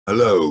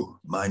Hello,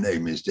 my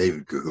name is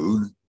David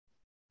Cahoon,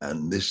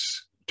 and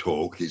this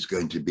talk is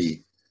going to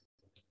be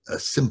a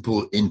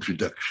simple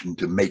introduction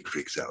to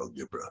matrix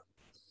algebra.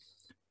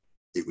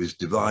 It was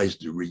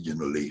devised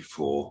originally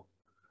for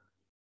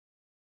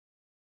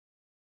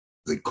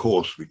the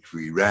course which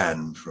we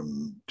ran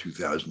from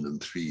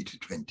 2003 to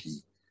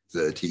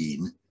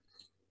 2013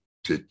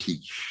 to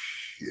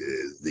teach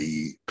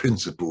the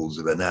principles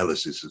of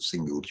analysis of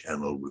single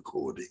channel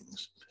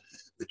recordings.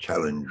 The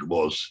challenge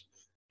was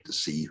to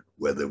see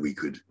whether we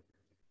could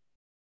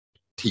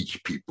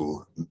teach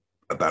people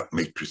about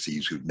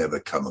matrices who'd never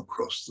come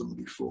across them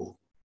before.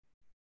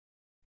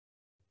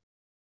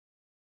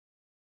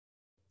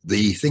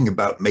 The thing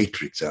about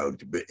matrix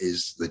algebra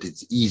is that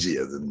it's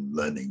easier than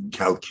learning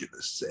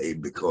calculus, say,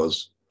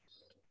 because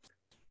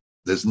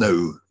there's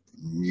no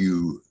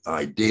new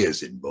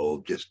ideas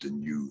involved, just a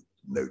new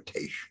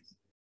notation.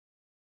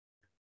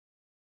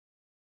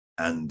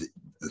 And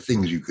the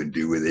things you can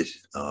do with it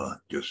are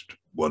just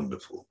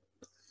wonderful.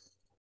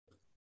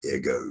 Here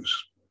goes.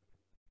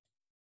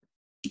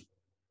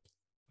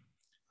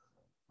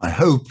 I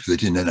hope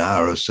that in an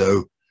hour or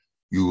so,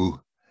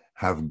 you'll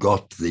have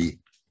got the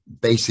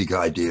basic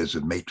ideas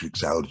of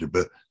matrix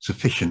algebra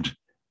sufficient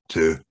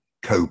to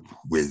cope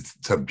with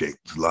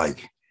subjects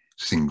like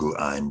single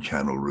ion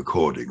channel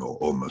recording, or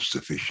almost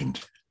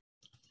sufficient.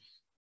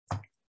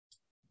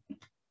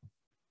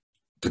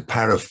 To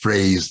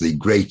paraphrase the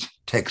great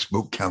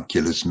textbook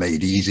Calculus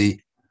Made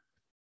Easy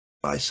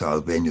by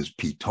Sylvanus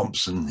P.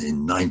 Thompson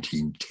in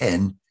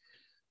 1910,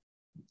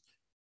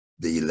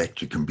 the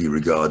lecture can be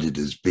regarded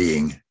as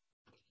being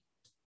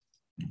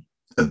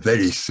a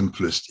very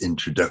simplest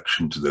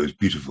introduction to those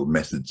beautiful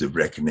methods of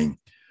reckoning,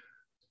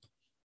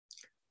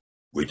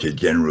 which are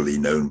generally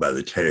known by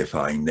the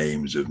terrifying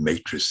names of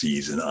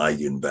matrices and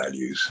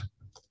eigenvalues.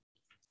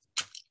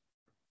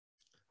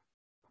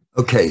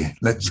 Okay,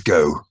 let's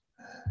go.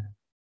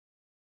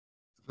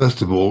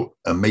 First of all,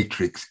 a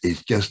matrix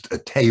is just a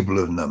table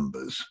of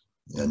numbers,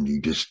 and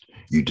you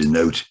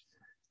denote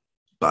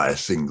by a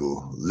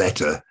single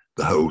letter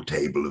the whole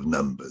table of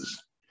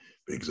numbers.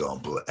 For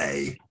example,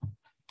 A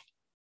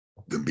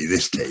can be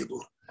this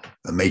table.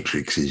 A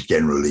matrix is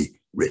generally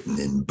written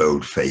in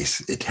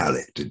boldface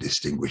italic to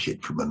distinguish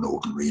it from an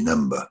ordinary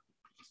number.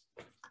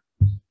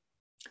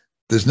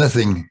 There's no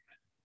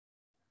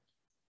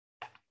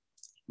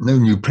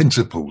new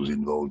principles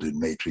involved in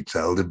matrix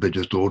algebra,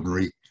 just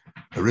ordinary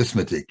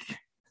arithmetic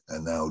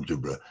and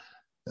algebra.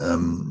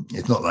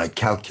 It's not like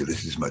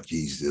calculus, is much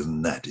easier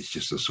than that. It's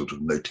just a sort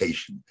of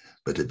notation,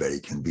 but a very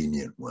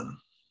convenient one.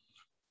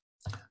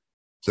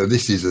 So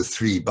this is a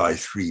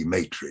 3x3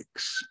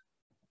 matrix.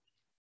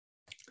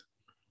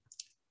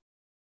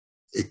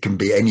 It can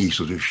be any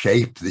sort of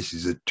shape. This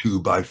is a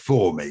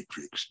 2x4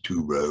 matrix,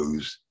 2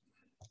 rows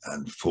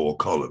and 4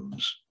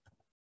 columns.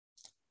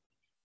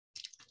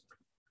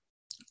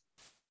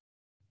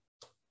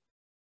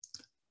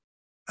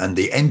 And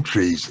the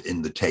entries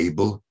in the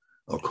table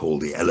are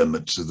called the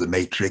elements of the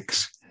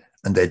matrix,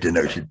 and they're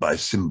denoted by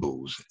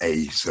symbols.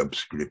 A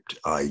subscript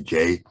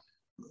ij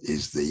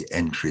is the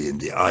entry in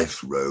the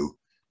ith row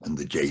and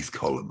the jth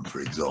column.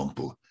 For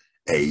example,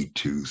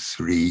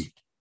 A23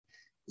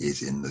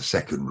 is in the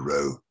second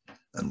row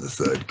and the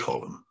third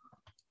column.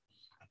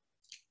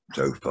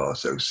 So far,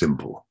 so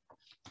simple.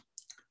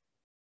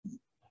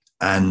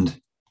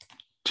 And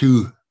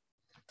two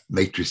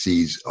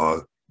matrices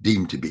are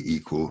deemed to be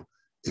equal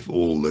if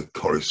all the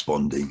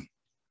corresponding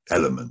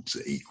elements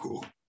are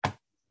equal.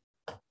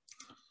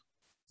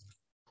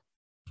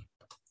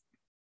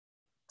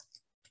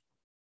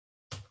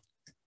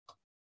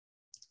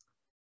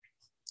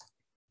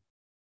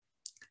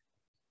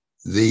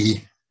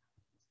 There's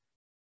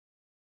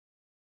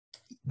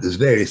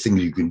various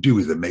things you can do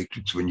with a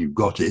matrix when you've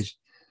got it.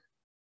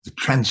 The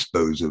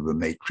transpose of a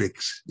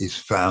matrix is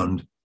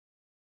found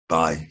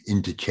by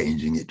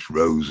interchanging its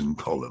rows and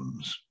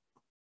columns.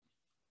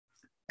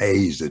 A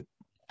is a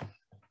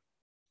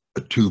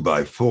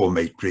 2x4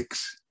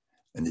 matrix,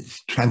 and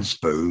its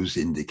transpose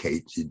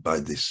indicated by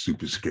this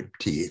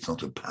superscript T, it's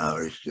not a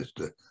power, it's just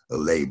a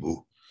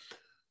label,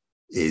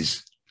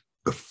 is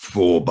a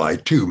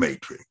 4x2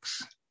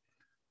 matrix.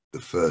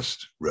 The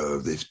first row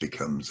of this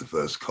becomes the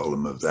first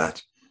column of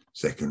that,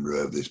 second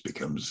row of this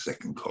becomes the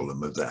second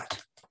column of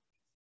that.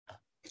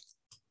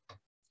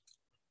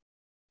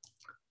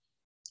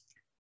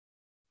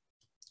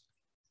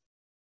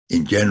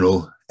 In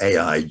general,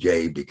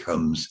 Aij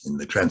becomes, in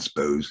the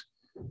transpose,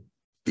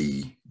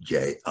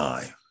 Bji.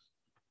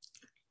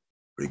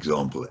 For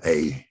example,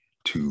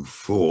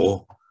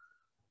 A24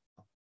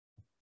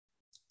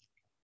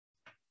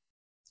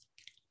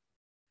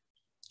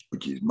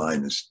 which is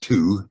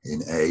 -2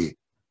 in A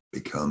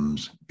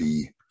becomes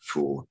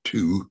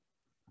B42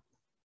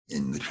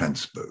 in the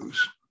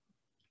transpose.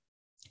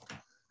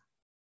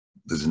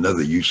 There's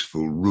another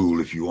useful rule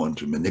if you want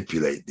to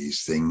manipulate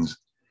these things,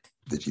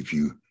 that if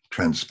you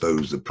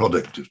transpose the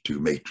product of two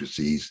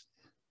matrices,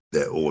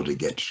 their order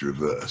gets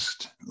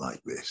reversed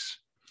like this.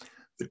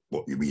 But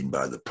what you mean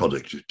by the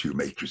product of two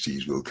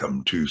matrices will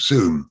come too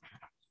soon.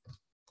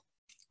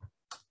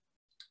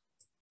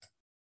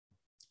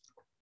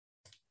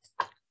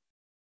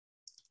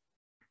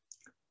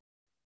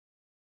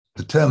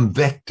 term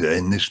vector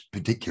in this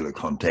particular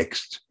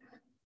context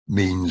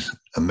means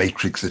a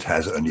matrix that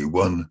has only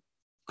one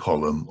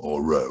column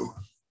or row.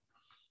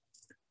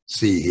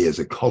 C here is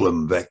a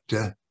column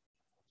vector,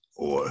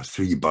 or a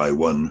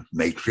 3x1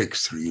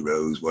 matrix, 3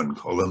 rows, 1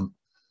 column.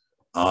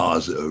 R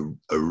is a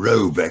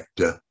row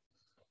vector,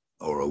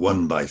 or a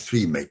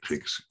 1x3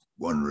 matrix,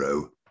 1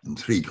 row and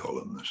 3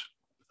 columns.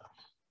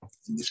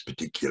 In this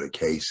particular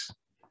case,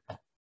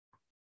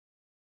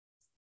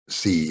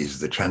 C is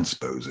the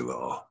transpose of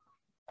R.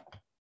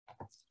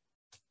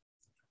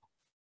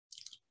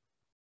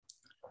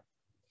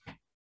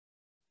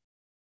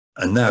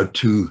 And now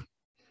two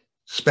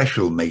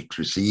special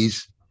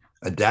matrices.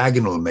 A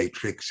diagonal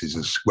matrix is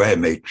a square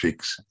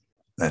matrix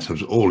that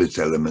has all its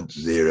elements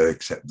 0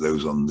 except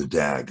those on the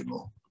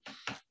diagonal.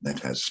 That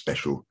has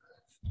special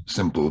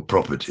simple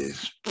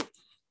properties.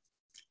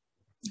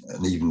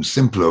 An even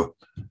simpler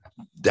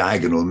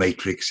diagonal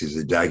matrix is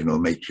a diagonal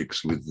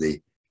matrix with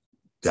the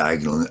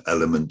diagonal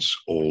elements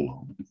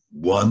all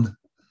 1,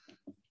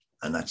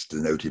 and that's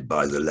denoted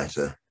by the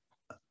letter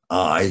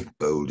I,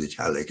 bold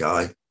italic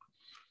I.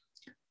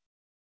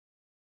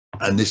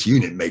 And this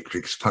unit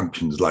matrix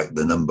functions like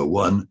the number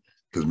 1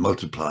 because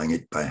multiplying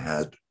it by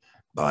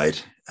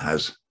it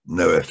has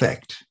no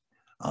effect.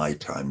 I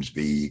times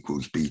B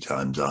equals B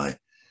times I,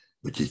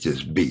 which is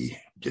just B.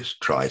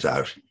 Just try it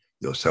out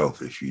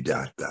yourself if you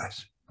doubt that.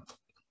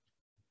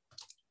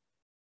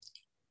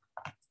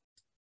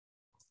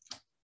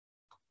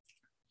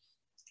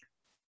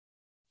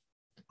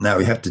 Now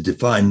we have to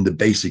define the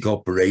basic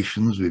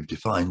operations. We've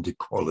defined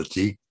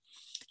equality.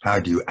 How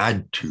do you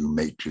add two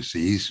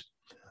matrices?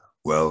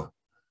 Well,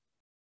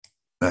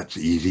 that's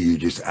easy. You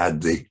just add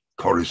the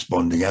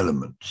corresponding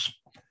elements.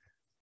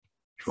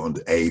 If you want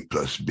A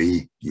plus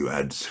B, you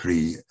add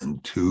 3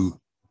 and 2,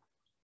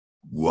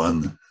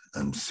 1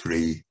 and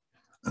 3,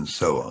 and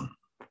so on.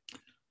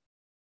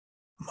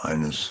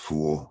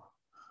 -4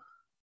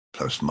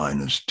 plus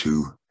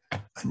 -2,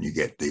 and you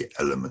get the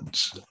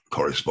elements,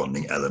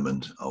 corresponding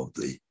element of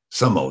the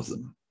sum of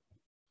them.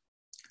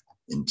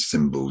 In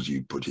symbols,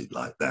 you put it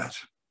like that.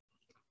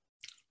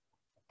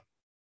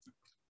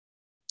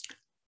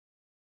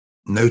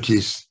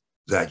 Notice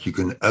that you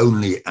can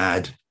only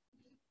add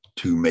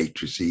two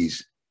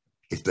matrices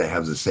if they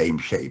have the same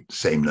shape, the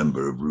same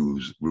number of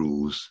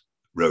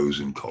rows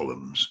and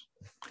columns.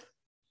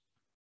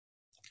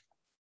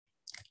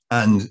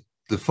 And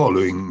the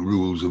following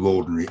rules of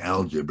ordinary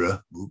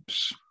algebra,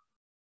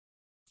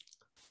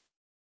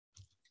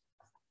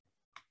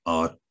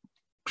 are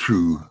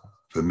true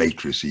for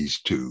matrices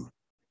too.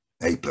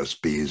 A plus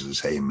B is the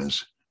same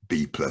as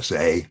B plus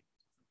A,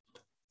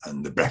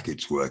 and the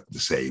brackets work the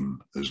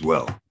same as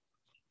well.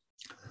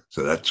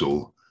 So that's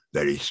all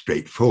very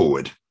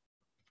straightforward.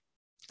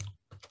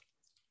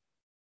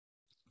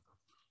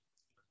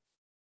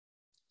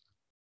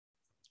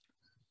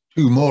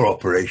 Two more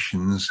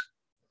operations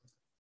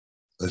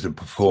that are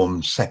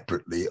performed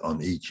separately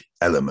on each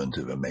element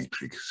of a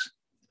matrix.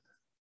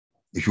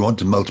 If you want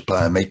to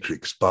multiply a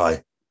matrix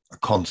by a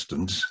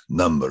constant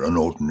number, an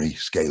ordinary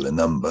scalar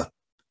number,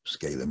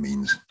 scalar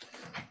means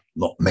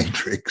not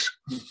matrix,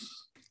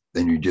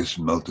 then you just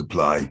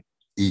multiply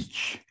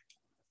each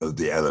of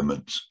the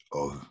elements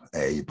of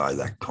A by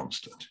that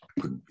constant.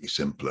 Couldn't be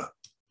simpler.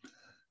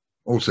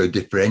 Also,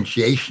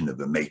 differentiation of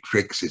a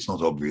matrix, it's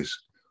not obvious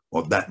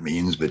what that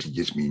means, but it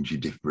just means you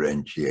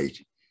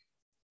differentiate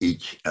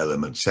each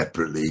element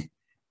separately,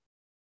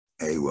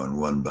 A1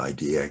 1 by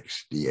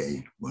dx,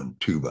 dA1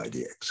 2 by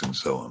dx, and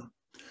so on.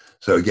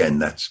 So again,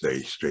 that's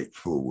very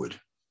straightforward.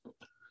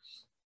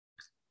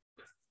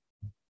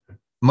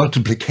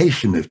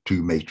 Multiplication of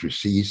two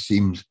matrices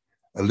seems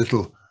a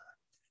little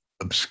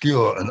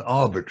obscure and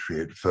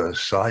arbitrary at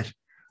first sight,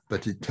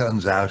 but it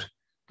turns out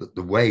that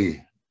the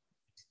way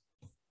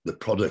the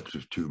product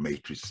of two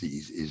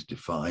matrices is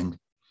defined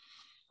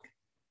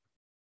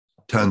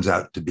turns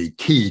out to be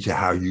key to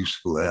how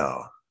useful they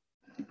are.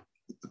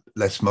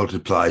 Let's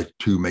multiply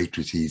two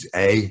matrices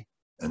A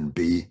and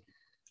B,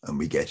 and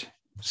we get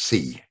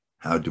C.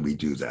 How do we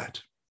do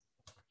that?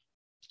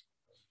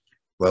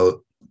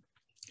 Well,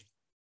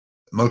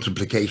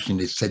 multiplication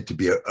is said to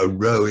be a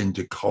row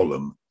into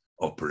column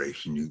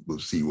operation. You will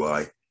see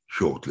why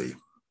shortly.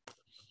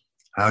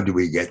 How do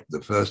we get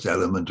the first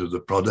element of the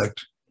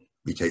product?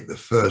 We take the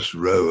first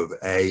row of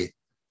A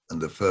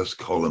and the first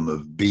column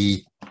of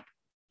B,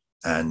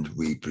 and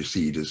we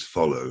proceed as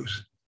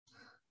follows.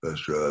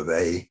 First row of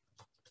A,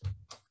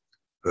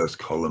 first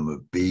column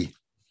of B,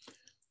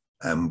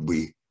 and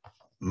we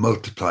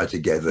multiply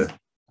together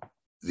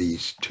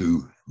these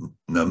two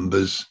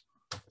numbers,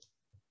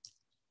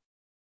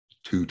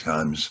 2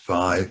 times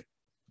 5,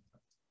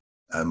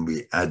 and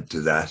we add to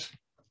that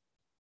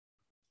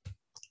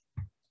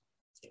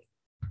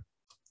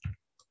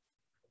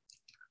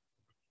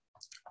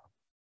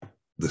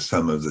the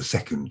sum of the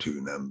second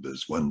two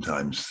numbers, 1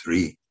 times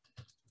 3,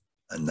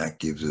 and that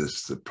gives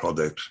us the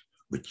product,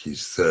 which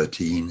is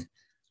 13,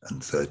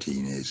 and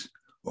 13 is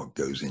what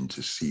goes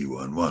into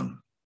C11.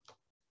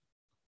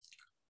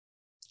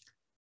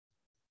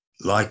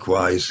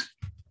 Likewise,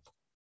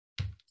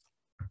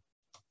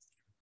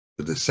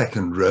 For the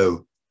second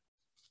row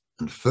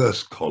and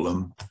first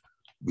column,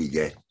 we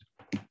get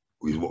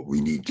with what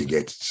we need to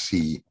get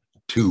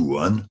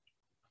C21,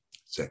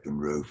 second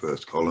row,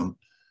 first column.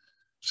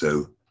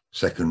 So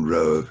second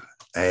row of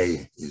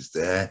A is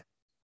there.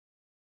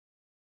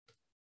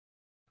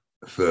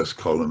 The first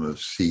column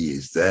of C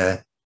is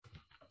there.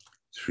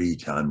 3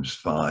 times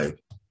 5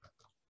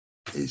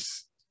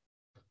 is,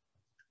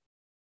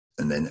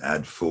 and then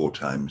add 4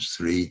 times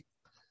 3,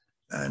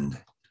 and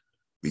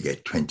we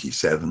get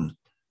 27,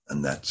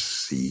 and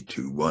that's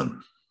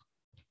C21.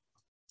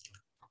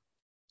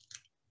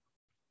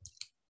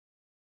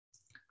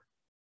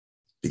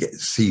 To get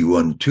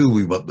C12,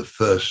 we want the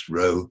first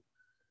row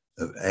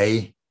of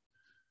A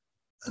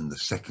and the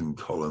second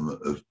column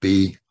of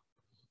B.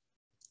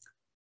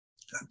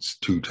 That's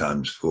 2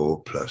 times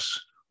 4 plus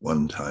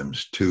 1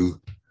 times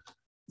 2,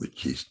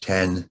 which is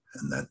 10,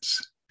 and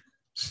that's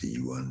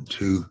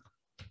C12.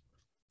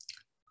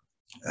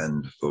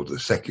 And for the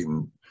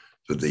second,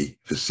 for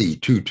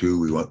C22,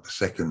 we want the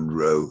second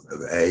row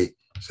of A,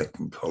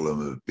 second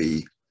column of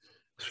B,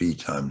 3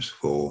 times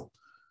 4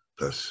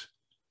 plus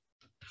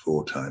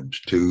 4 times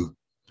 2,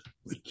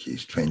 which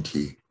is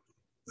 20,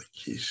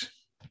 which is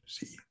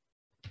C22.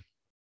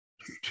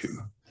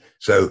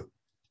 So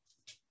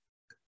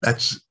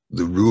that's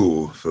the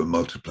rule for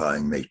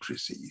multiplying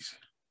matrices.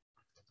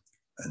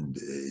 And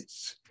it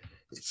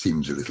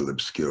seems a little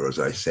obscure, as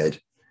I said,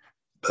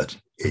 but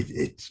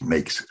it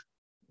makes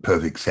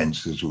perfect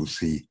sense, as we'll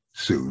see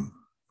soon.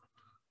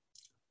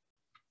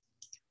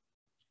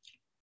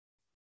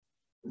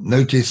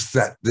 Notice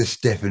that this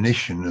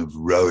definition of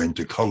row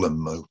into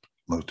column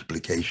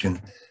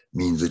multiplication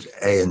means that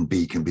A and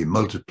B can be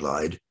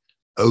multiplied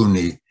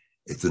only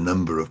if the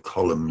number of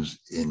columns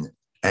in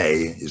A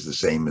is the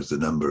same as the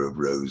number of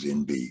rows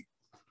in B.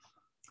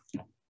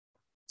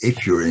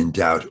 If you're in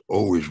doubt,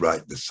 always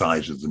write the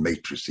size of the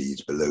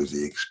matrices below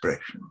the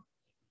expression.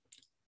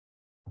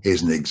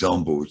 Here's an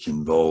example which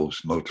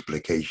involves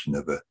multiplication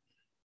of a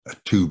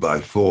 2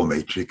 by 4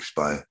 matrix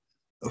by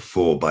a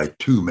 4 by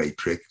 2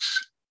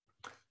 matrix,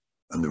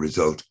 and the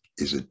result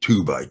is a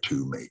 2 by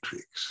 2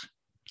 matrix.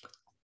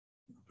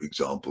 For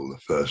example, the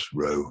first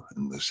row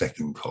and the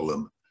second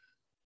column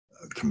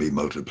can be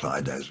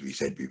multiplied, as we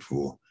said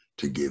before,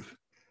 to give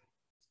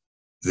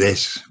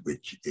this,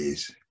 which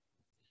is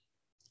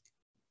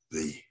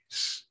the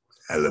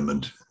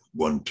element,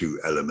 1, 2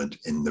 element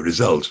in the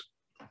result.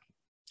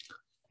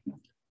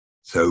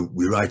 So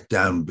we write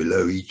down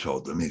below each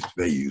of them. It's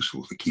very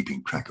useful for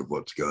keeping track of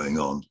what's going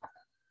on.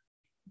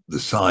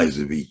 The size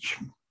of each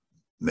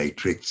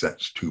matrix,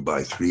 that's 2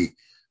 by 3.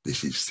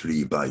 This is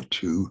 3 by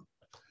 2.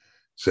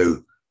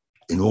 So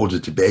in order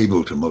to be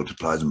able to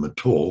multiply them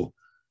at all,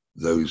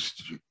 those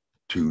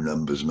two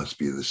numbers must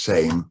be the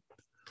same,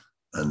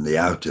 and the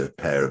outer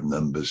pair of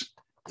numbers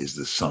is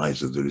the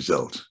size of the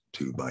result,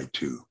 2 by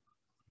 2.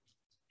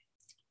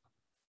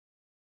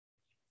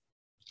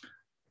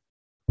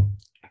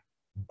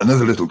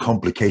 Another little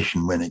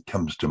complication when it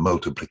comes to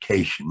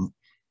multiplication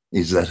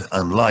is that,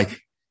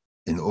 unlike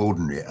in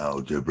ordinary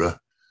algebra,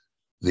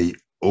 the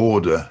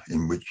order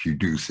in which you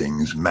do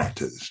things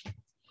matters.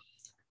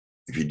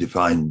 If you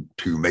define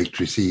two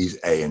matrices,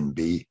 A and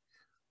B,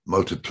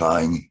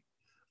 multiplying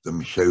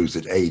them shows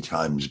that A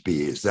times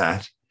B is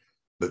that,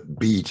 but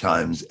B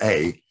times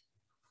A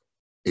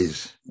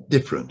is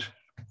different.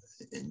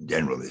 In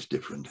general, it's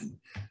different. In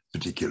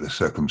particular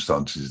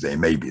circumstances, they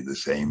may be the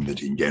same,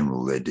 but in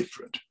general, they're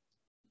different.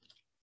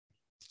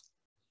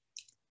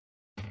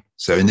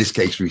 So in this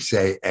case, we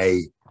say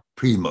A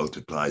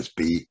pre-multiplies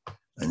B,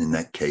 and in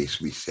that case,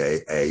 we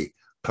say A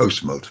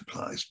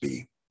post-multiplies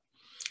B.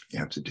 You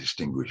have to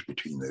distinguish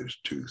between those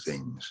two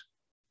things.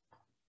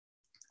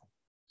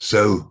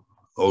 So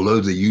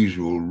although the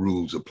usual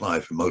rules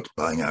apply for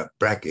multiplying out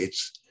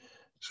brackets,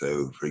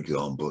 so for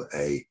example,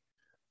 A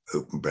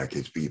open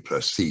brackets B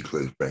plus C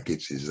close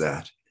brackets is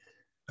that,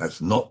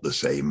 that's not the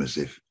same as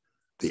if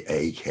the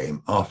A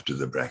came after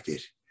the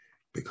bracket,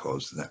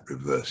 because that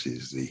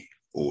reverses the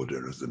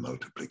order of the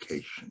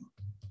multiplication.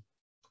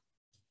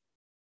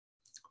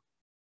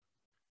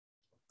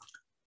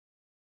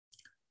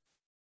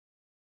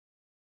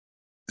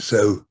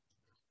 So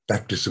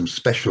back to some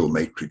special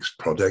matrix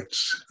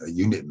products. A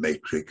unit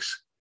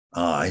matrix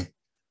I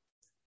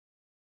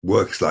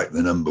works like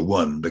the number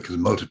 1 because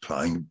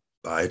multiplying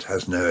by it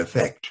has no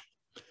effect.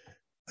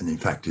 And in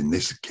fact, in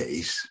this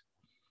case,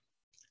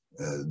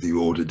 the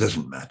order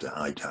doesn't matter.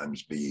 I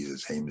times B is the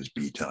same as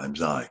B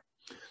times I.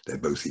 They're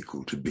both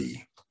equal to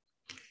B.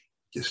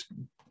 Just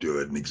do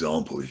an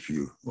example if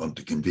you want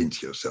to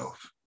convince yourself.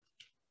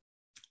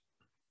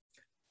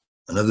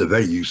 Another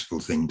very useful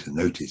thing to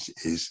notice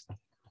is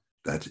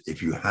that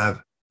if you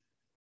have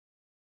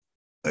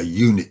a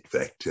unit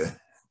vector,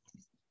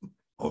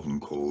 often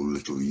called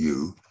little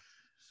u,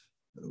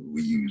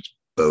 we use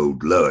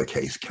bold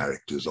lowercase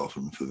characters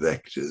often for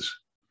vectors,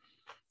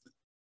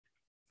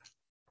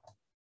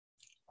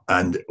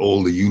 and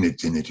all the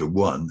units in it are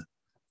 1,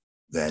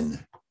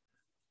 then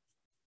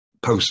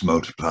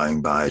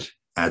post-multiplying by it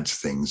adds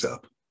things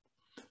up.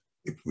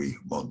 if we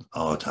want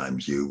r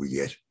times u, we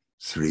get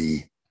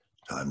 3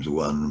 times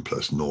 1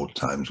 plus 0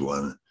 times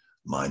 1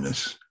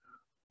 minus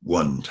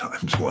 1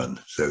 times 1.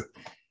 So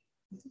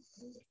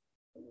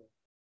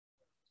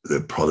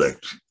the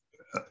product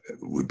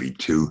would be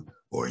 2,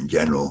 or in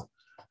general,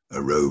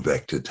 a row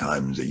vector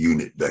times a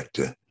unit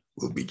vector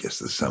will be just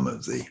the sum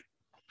of the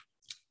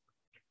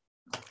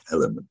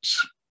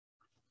elements.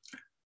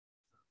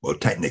 Well,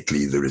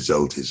 technically, the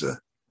result is a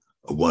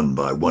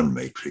 1-by-1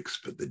 matrix,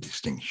 but the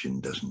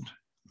distinction doesn't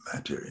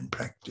matter in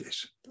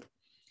practice.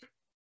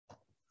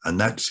 And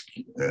that's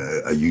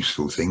a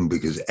useful thing,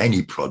 because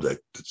any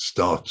product that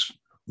starts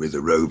with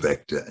a row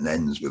vector and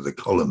ends with a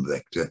column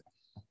vector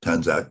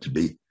turns out to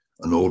be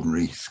an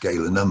ordinary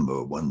scalar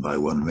number, a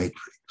 1-by-1 matrix.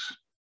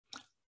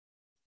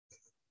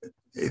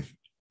 If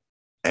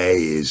A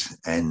is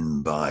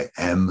n by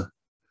m,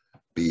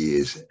 B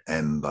is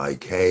m by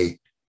k,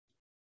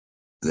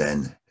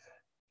 then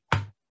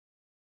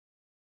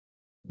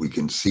we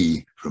can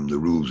see from the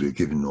rules we've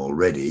given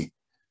already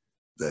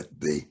that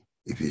the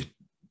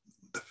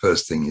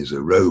first thing is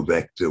a row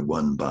vector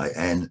 1 by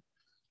n,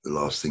 the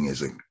last thing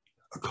is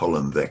a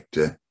column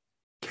vector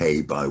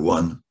k by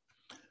 1,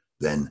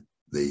 then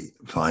the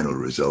final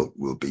result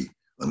will be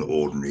an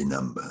ordinary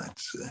number.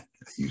 That's a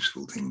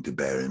useful thing to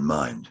bear in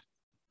mind.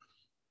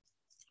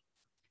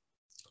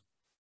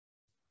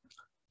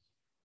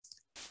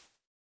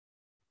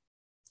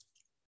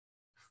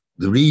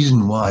 The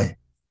reason why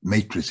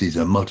matrices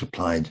are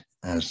multiplied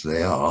as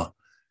they are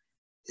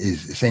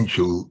is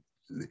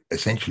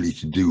essentially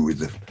to do with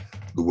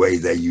the way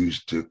they're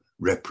used to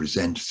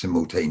represent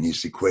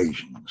simultaneous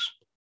equations.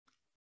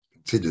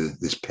 Consider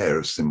this pair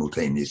of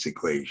simultaneous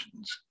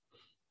equations.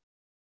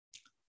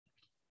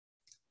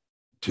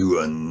 Two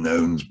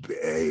unknowns,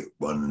 A1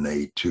 and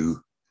A2,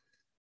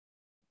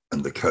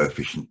 and the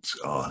coefficients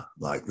are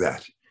like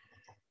that.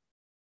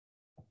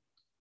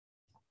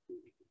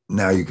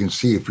 Now you can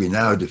see if we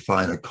now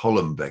define a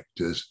column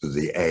vectors for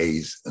the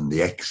A's and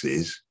the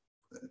X's,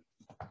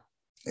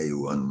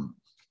 A1,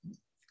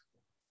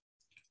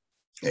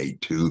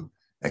 A2,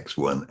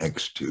 X1,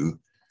 X2,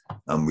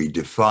 and we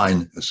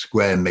define a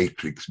square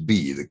matrix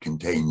B that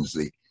contains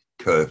the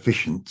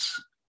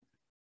coefficients,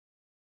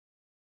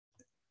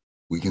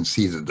 we can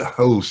see that the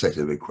whole set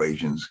of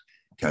equations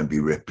can be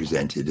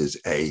represented as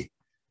A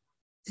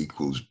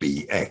equals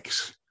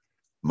BX.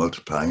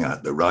 Multiplying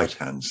out the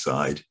right-hand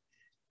side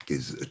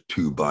gives a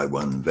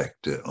 2-by-1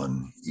 vector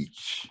on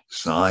each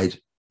side.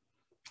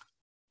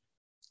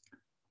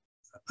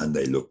 And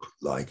they look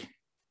like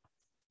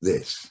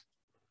this.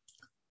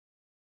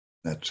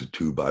 That's a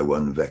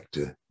 2-by-1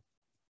 vector.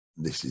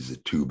 This is a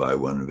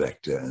 2-by-1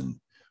 vector. And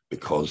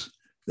because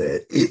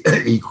they're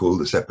equal,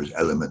 the separate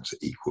elements are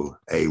equal,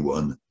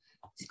 A1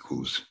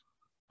 equals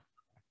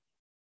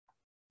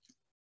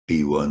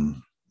B1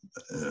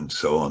 and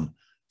so on.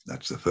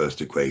 That's the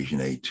first equation.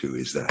 A2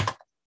 is that.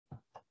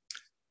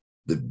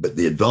 But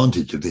the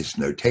advantage of this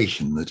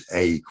notation that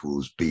A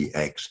equals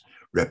BX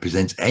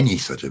represents any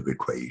sort of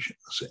equation,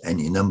 so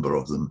any number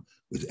of them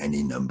with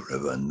any number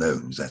of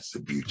unknowns. That's the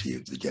beauty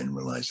of the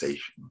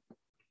generalization.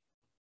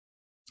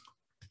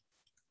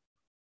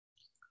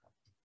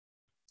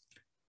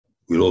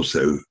 We'll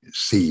also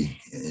see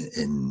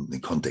in the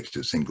context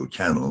of single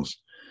channels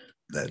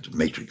that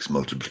matrix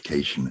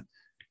multiplication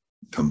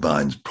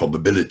combines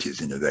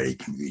probabilities in a very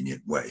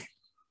convenient way.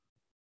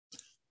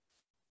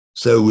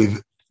 So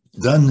we've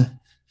done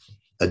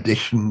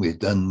addition, we've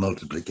done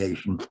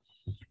multiplication.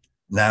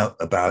 Now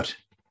about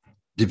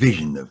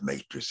division of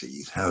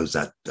matrices. How is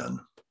that done?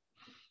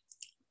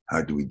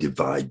 How do we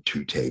divide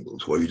two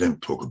tables? Well, we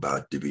don't talk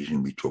about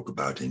division, we talk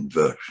about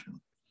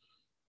inversion.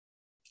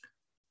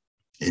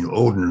 In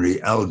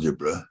ordinary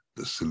algebra,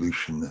 the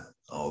solution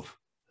of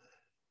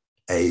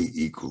A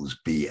equals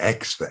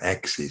BX for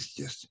X is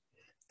just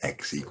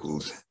X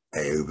equals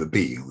A over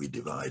B. We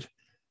divide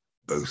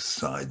both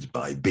sides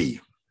by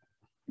B.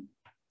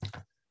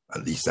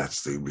 At least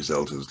that's the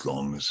result as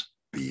long as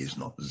B is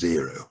not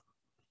 0.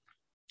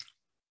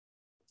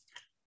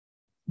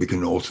 We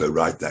can also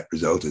write that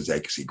result as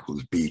X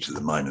equals B to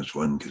the minus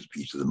 1, because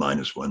B to the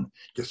minus 1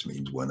 just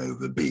means 1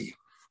 over B.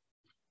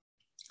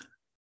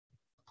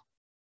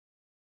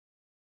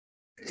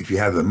 If you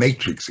have a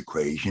matrix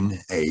equation,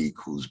 A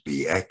equals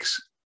BX,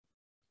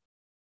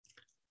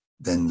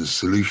 then the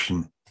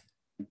solution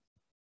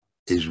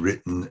is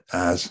written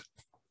as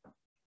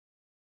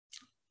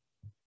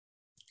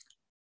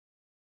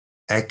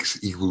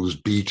X equals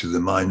B to the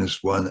minus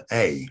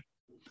 1A,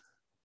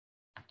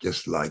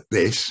 just like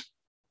this,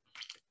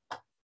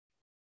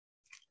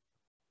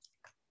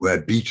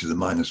 where B to the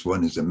minus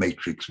 1 is a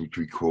matrix which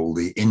we call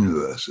the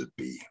inverse of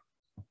B.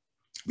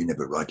 We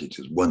never write it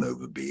as 1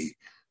 over B,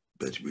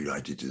 but we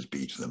write it as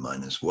B to the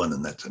minus 1,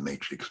 and that's a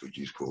matrix which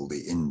is called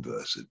the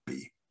inverse of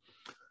B.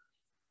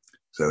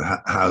 So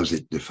how's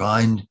it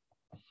defined?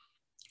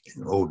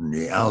 In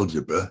ordinary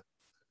algebra,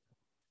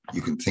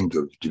 you can think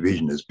of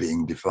division as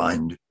being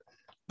defined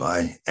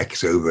by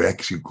X over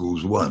X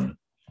equals 1.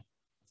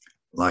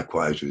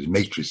 Likewise with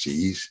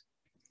matrices,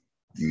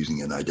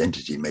 using an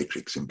identity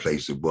matrix in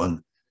place of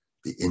 1,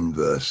 the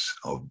inverse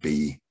of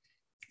B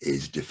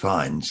is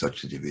defined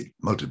such that if you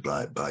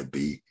multiply it by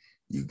B,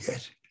 you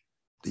get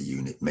the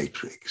unit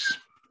matrix.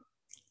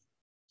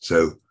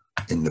 So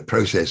in the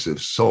process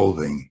of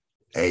solving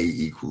A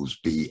equals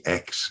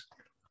BX,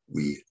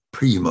 we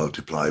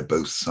pre-multiply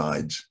both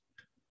sides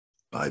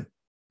by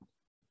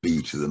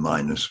B to the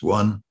minus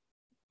 1,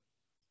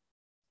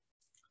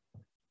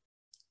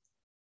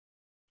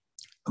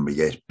 and we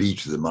get B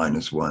to the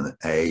minus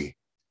 1A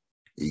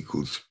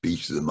equals B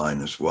to the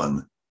minus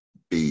 1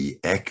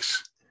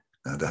 BX.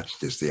 Now that's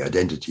just the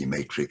identity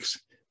matrix,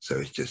 so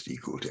it's just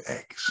equal to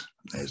X.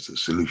 There's the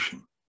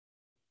solution.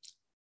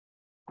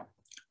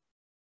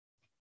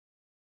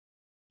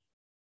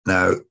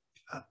 Now,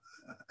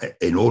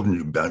 in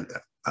ordinary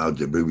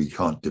algebra, we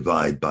can't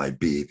divide by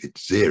B if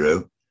it's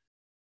 0.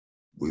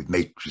 With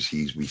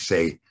matrices, we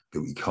say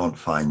that we can't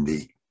find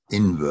the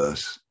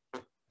inverse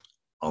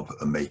of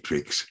a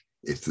matrix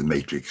if the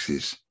matrix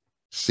is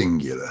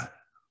singular.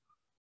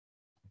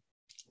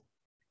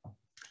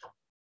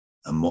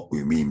 And what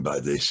we mean by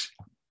this,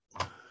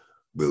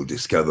 we'll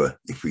discover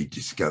if we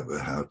discover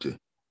how to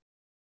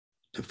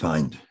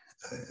find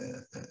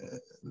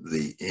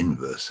the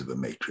inverse of a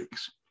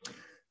matrix.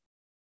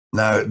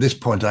 Now, at this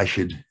point, I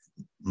should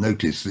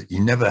notice that you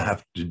never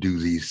have to do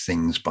these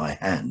things by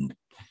hand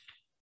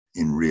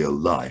in real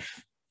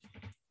life.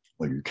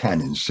 Well, you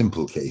can in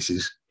simple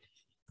cases,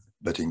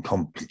 but in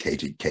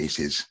complicated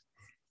cases,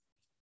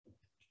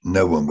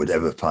 no one would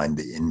ever find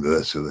the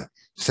inverse of a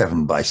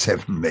 7 by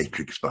 7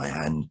 matrix by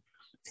hand.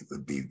 It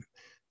would be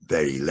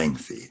very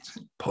lengthy. It's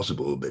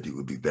possible, but it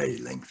would be very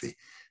lengthy.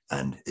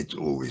 And it's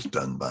always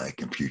done by a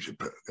computer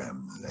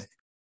program.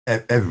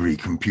 Every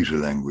computer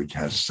language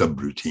has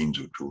subroutines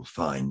which will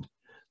find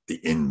the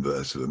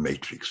inverse of a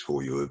matrix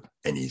for you of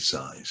any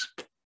size.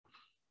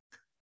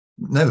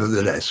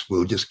 Nevertheless,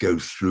 we'll just go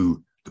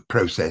through the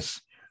process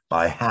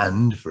by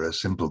hand for a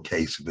simple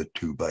case of a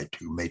 2 by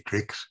 2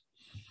 matrix.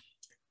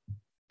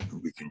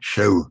 We can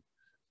show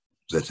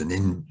that an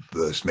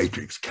inverse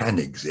matrix can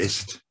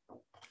exist.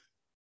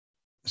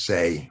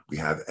 Say we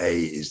have A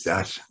is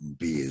that and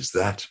B is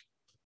that.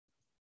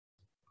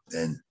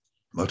 Then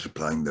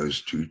multiplying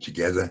those two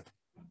together,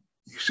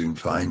 you soon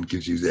find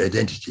gives you the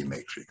identity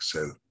matrix.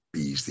 So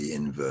B is the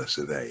inverse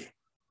of A.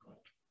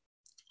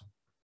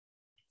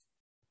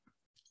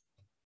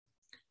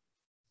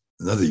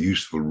 Another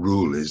useful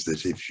rule is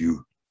that if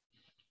you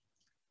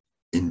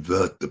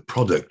invert the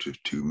product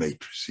of two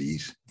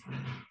matrices,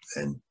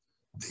 then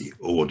the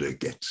order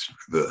gets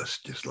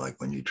reversed, just like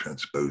when you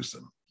transpose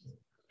them.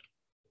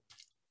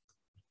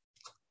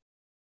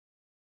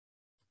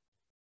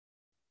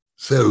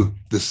 So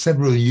there's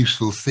several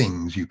useful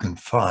things you can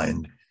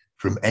find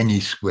from any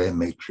square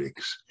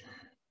matrix.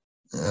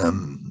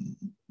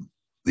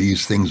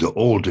 These things are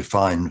all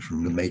defined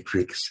from the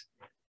matrix.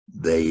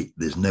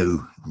 There's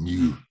no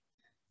new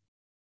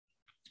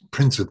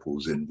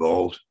principles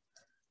involved.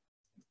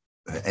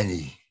 For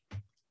any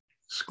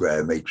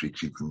square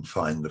matrix, you can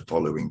find the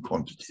following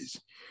quantities.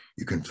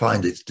 You can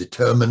find its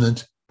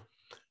determinant.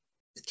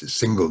 It's a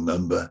single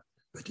number,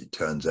 but it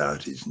turns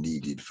out is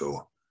needed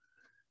for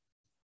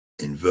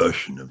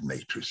inversion of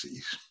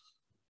matrices,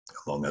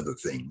 among other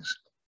things.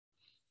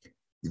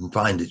 You can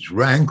find its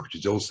rank, which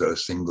is also a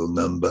single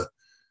number.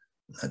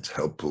 That's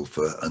helpful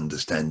for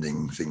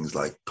understanding things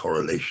like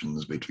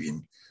correlations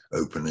between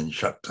open and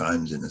shut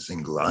times in a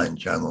single ion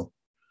channel,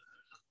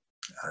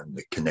 and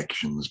the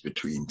connections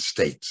between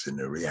states in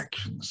a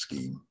reaction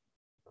scheme.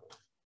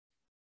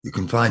 You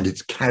can find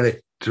its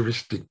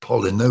characteristic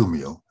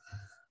polynomial,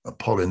 a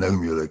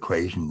polynomial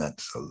equation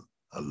that's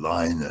a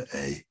line,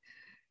 a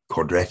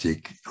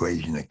quadratic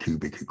equation, a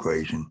cubic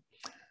equation.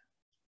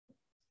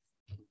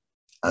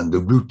 And the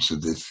roots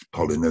of this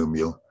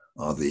polynomial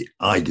are the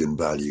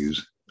eigenvalues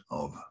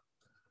of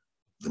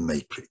the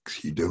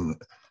matrix. You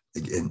don't,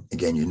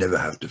 again, you never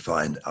have to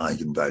find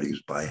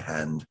eigenvalues by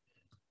hand.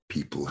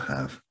 People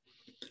have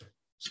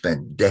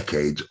spent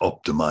decades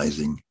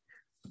optimizing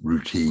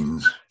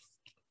routines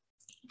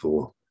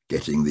for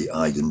getting the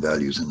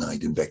eigenvalues and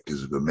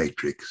eigenvectors of a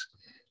matrix,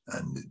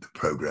 and the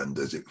program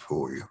does it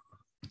for you.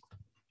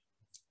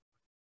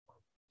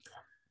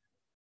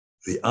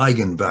 The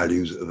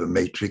eigenvalues of a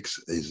matrix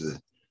is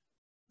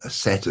a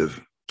set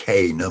of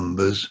k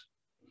numbers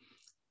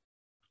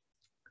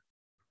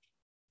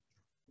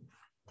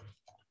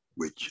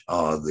which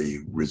are the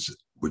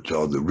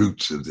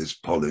roots of this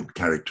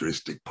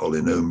characteristic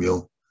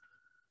polynomial.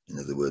 In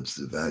other words,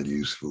 the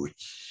values for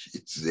which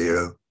it's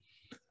 0.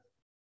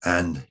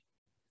 And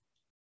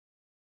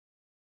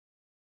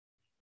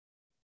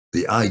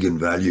the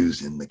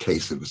eigenvalues, in the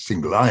case of a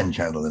single ion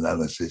channel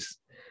analysis,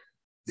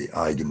 the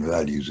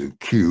eigenvalues of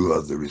Q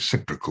are the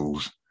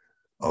reciprocals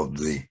of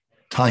the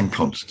time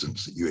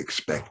constants that you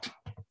expect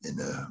in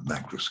a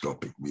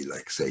macroscopic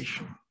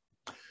relaxation.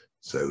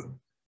 So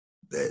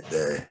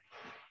they're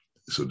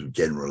sort of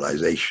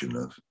generalization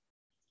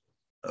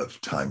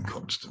of time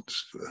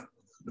constants for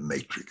the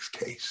matrix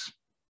case.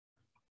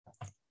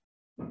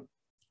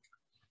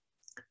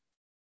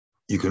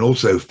 You can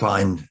also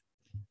find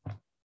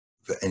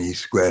for any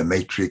square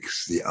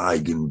matrix the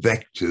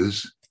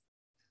eigenvectors.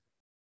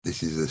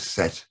 This is a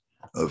set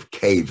of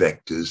k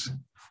vectors,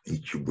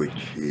 each of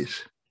which is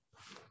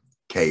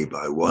k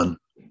by 1,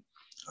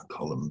 a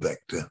column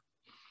vector.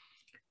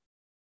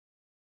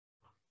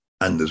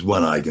 And there's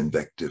one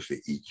eigenvector for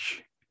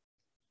each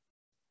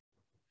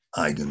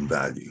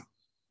eigenvalue.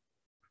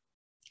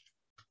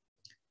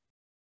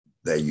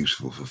 They're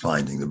useful for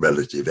finding the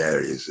relative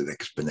areas of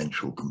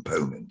exponential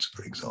components,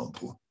 for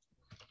example.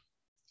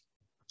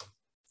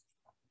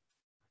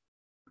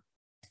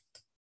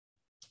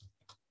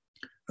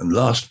 And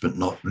last but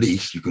not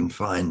least, you can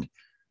find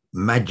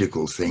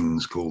magical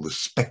things called the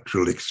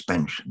spectral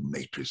expansion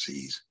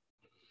matrices.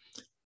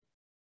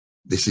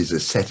 This is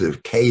a set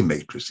of K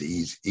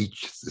matrices,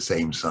 each the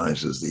same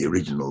size as the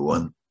original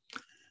one.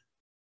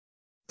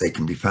 They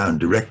can be found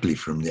directly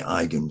from the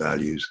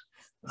eigenvalues,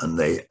 and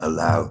they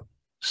allow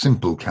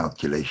simple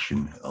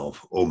calculation of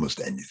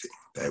almost anything.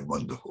 They're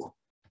wonderful.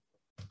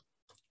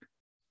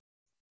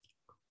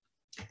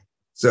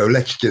 So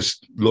let's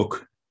just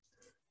look.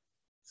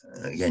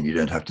 Again, you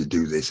don't have to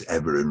do this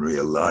ever in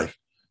real life,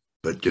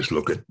 but just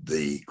look at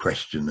the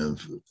question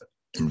of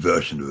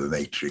inversion of a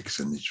matrix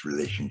and its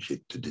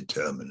relationship to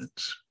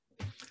determinants.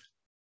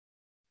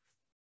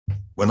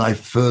 When I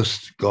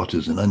first got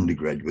as an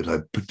undergraduate, I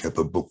picked up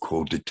a book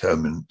called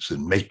Determinants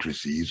and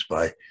Matrices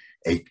by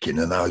Aitken,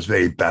 and I was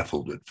very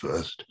baffled at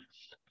first.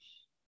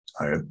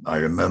 I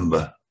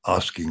remember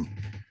asking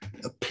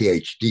a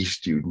PhD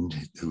student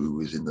who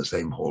was in the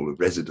same hall of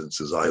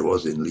residence as I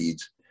was in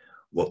Leeds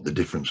what the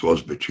difference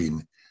was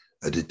between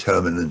a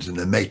determinant and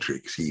a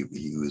matrix. He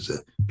was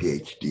a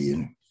PhD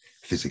in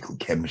physical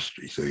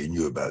chemistry, so he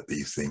knew about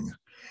these things.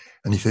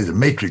 And he says a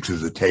matrix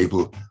is a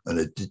table and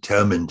a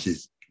determinant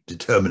is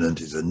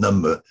a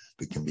number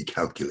that can be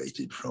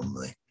calculated from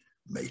the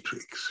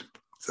matrix.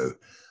 So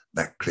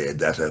that cleared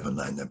that up,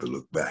 and I never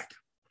looked back.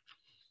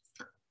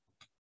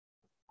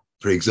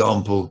 For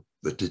example,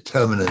 the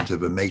determinant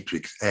of a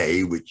matrix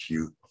A, which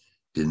you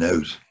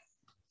denote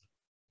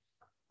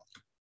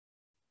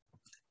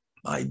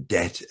by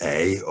det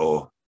A,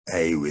 or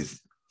A with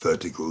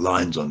vertical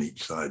lines on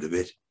each side of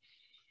it,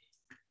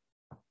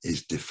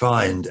 is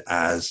defined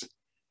as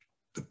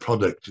the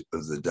product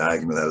of the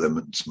diagonal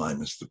elements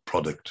minus the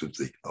product of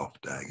the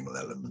off-diagonal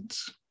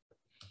elements.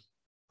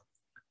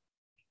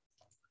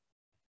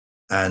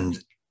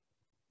 And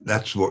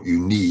that's what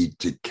you need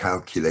to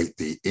calculate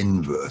the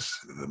inverse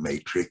of a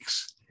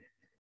matrix.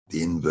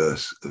 The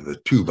inverse of a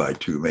 2 by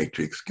 2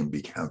 matrix can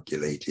be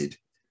calculated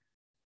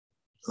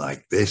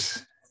like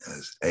this,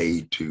 as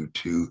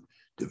A22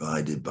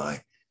 divided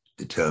by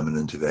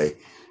determinant of A.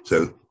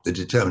 So the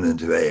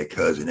determinant of A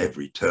occurs in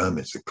every term.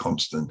 It's a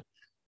constant.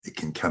 It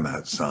can come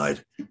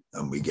outside,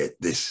 and we get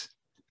this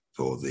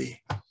for the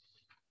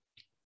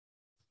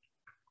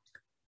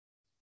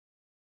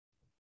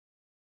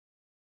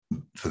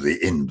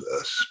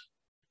inverse.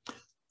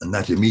 And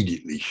that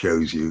immediately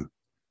shows you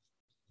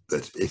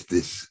that if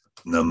this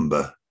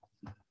number,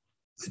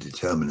 the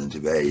determinant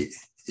of A,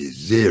 is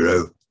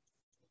 0,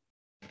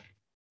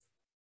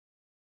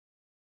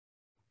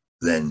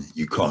 then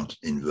you can't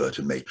invert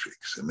a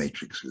matrix. A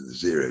matrix with a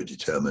 0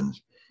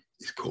 determinant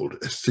is called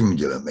a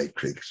singular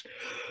matrix,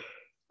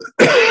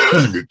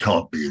 and it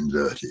can't be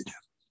inverted.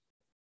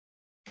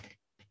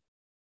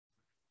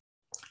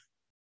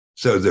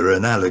 So there are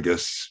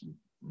analogous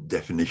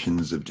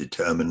definitions of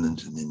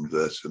determinant and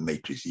inverse for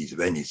matrices of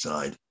any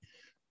side,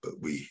 but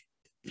we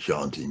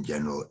shan't in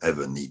general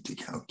ever need to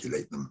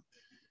calculate them.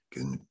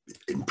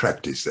 In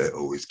practice, they're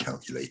always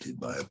calculated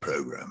by a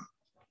program.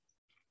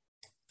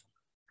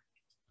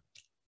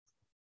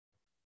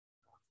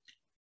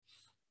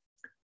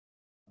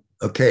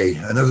 Okay,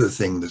 another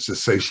thing that's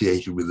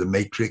associated with the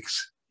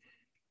matrix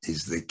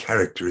is the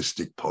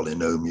characteristic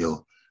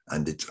polynomial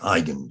and its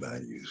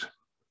eigenvalues.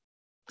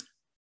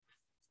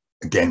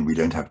 Again, we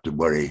don't have to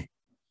worry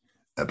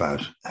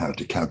about how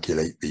to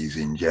calculate these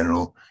in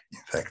general. In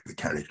fact, the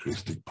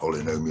characteristic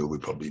polynomial we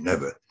probably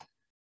never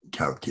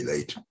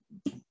calculate.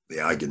 The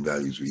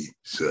eigenvalues we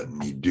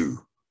certainly do.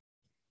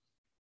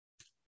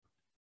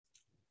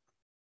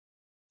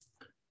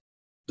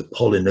 The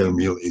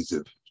polynomial is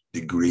of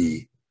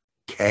degree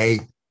k.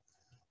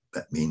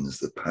 That means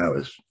the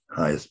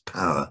highest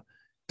power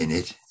in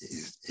it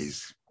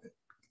is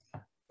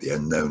the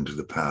unknown to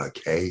the power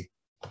k.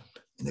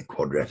 In a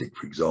quadratic,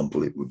 for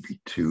example, it would be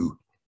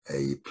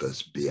 2a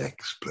plus bx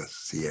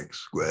plus cx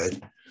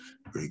squared,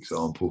 for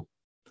example.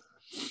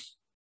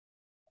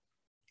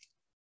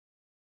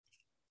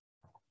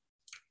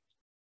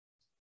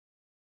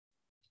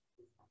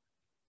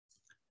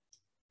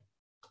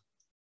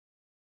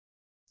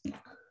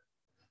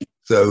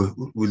 So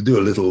we'll do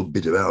a little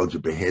bit of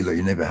algebra here, though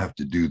you never have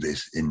to do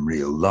this in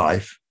real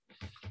life.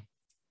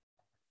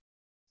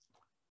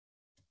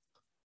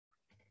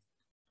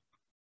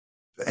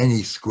 For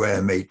any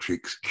square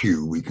matrix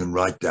Q, we can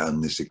write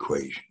down this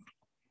equation.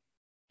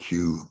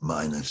 Q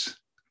minus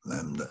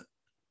lambda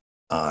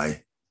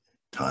I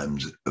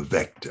times a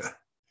vector,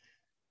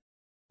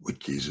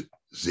 which is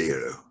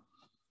 0.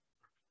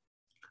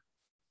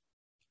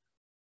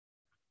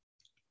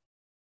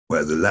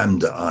 where the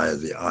lambda I are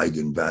the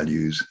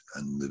eigenvalues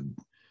and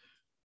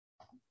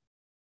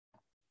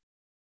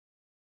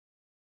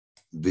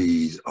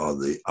these are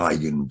the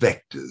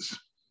eigenvectors,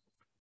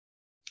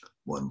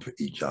 one for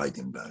each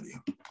eigenvalue.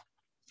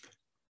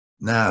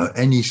 Now,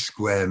 any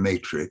square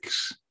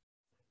matrix,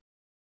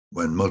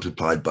 when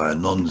multiplied by a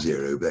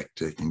non-zero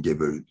vector, can give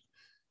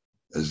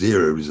a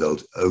zero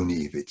result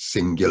only if it's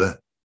singular.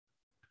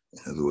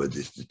 In other words,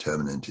 its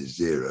determinant is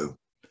zero.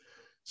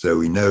 So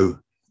we know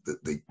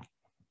that the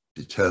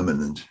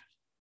determinant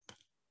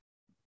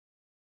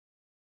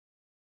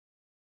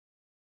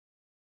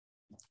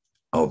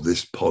of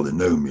this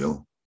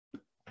polynomial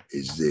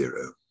is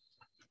zero.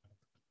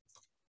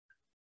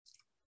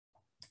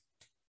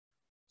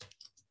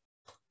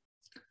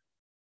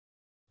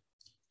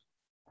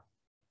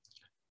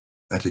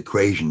 That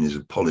equation is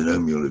a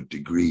polynomial of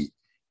degree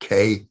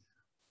k,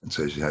 and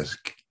so it has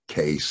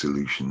k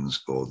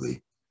solutions for the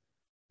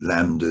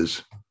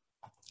lambdas.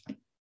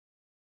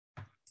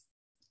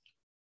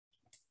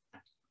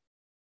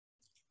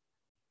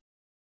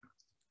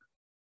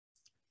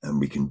 And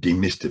we can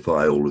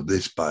demystify all of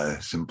this by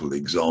a simple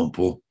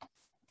example.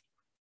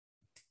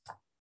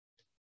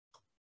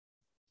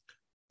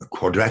 A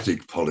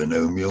quadratic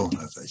polynomial,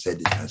 as I said,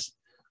 it has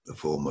the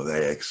form of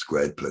ax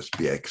squared plus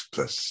bx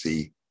plus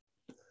c.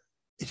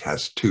 It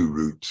has two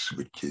roots,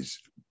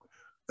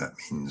 that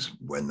means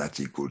when that's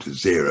equal to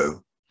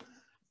zero,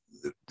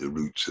 the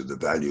roots are the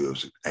value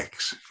of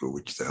x for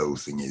which the whole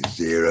thing is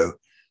zero.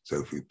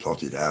 So if we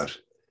plot it out,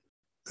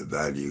 the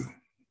value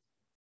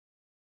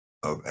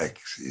of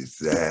x is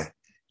there,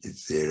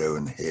 it's zero,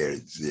 and here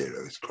it's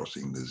zero. It's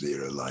crossing the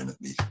zero line at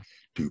these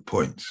 2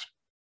 points.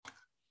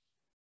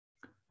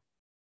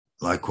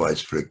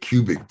 Likewise, for a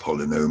cubic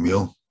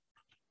polynomial,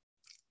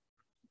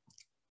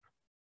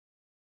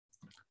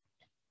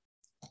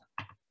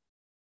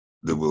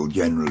 there will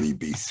generally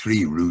be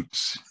 3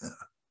 roots.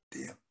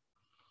 Dear.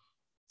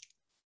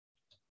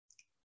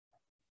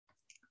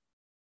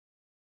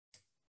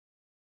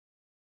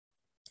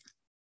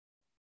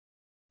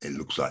 It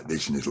looks like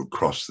this, and it'll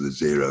cross the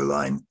zero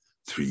line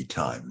 3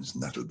 times,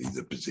 and that'll be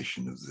the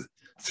position of the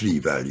 3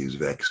 values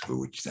of x for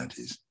which that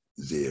is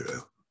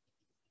zero.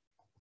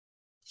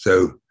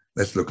 So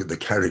let's look at the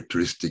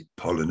characteristic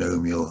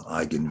polynomial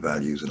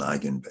eigenvalues and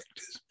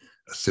eigenvectors,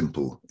 a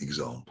simple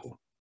example.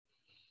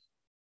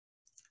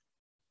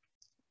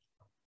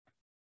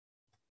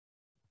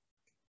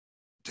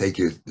 Take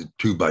a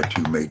 2 by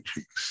 2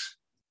 matrix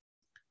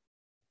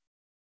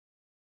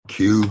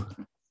Q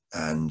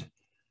and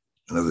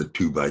another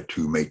 2 by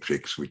 2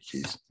 matrix, which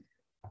is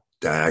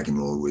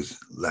diagonal with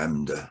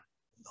lambda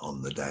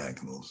on the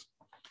diagonals.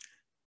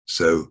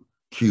 So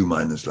Q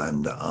minus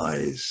lambda I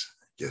is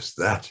just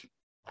that.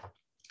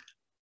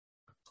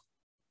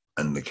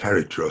 And the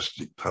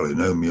characteristic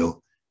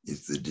polynomial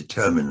is the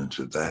determinant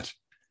of that,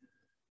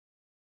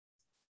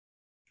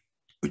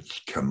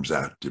 which comes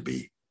out to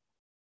be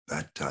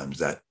that times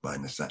that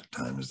minus that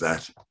times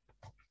that.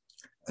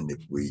 And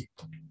if we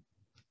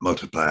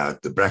multiply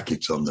out the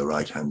brackets on the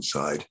right-hand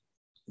side,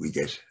 we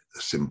get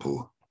a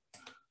simple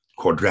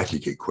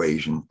quadratic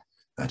equation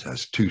that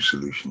has 2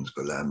 solutions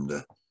for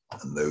lambda,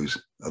 and those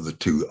are the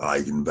 2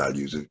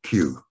 eigenvalues of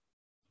Q.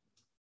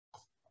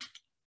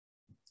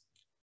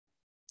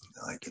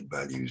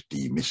 Eigenvalues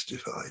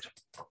demystified.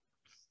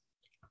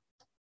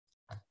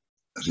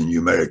 As a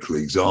numerical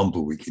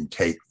example, we can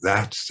take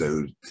that,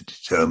 so the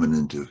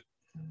determinant of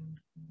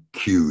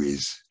Q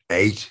is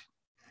 8,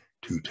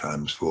 2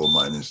 times 4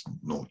 minus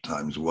 0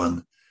 times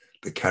 1.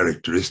 The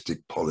characteristic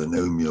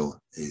polynomial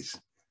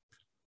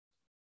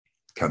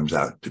comes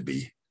out to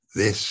be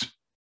this,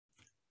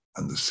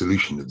 and the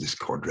solution of this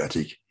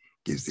quadratic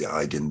gives the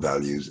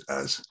eigenvalues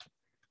as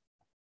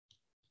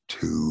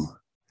 2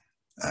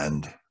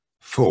 and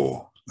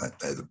 4.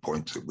 They're the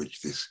points at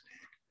which this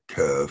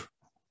curve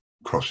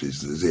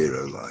crosses the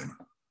zero line.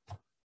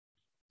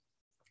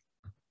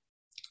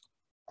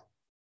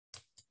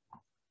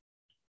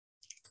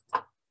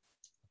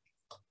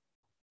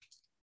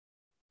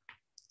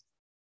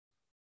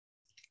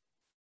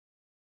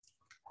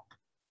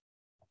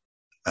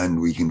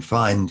 And we can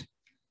find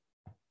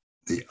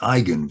the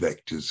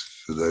eigenvectors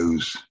for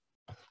those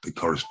that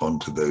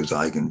correspond to those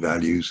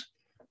eigenvalues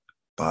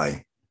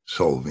by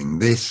solving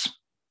this.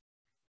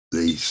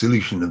 The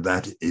solution of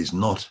that is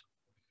not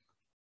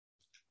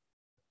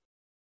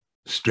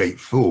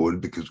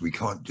straightforward because we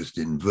can't just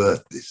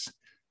invert this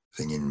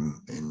thing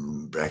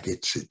in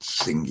brackets,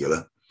 it's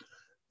singular,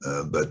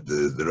 but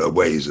there are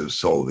ways of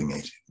solving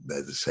it.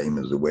 They're the same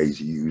as the ways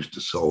you use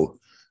to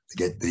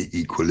get the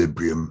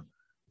equilibrium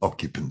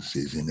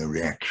occupancies in a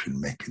reaction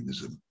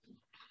mechanism.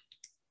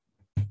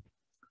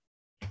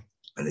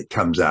 And it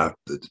comes out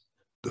that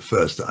the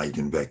first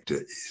eigenvector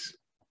is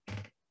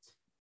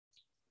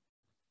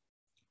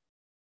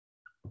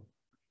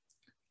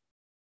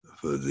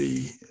for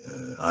the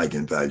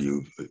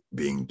eigenvalue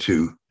being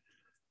 2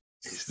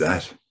 is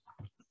that,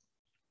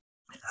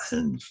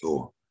 and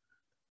for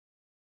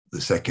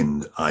the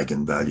second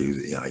eigenvalue,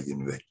 the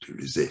eigenvector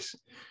is this.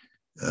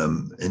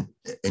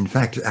 In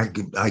fact,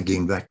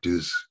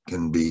 eigenvectors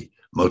can be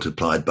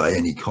multiplied by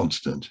any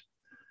constant.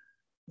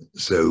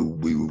 So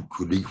we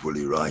could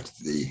equally write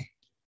the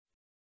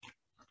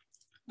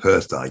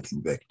first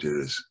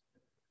eigenvector as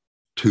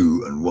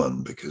 2 and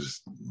 1,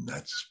 because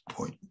that's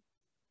point.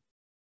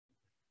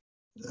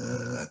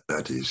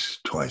 That is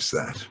twice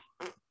that.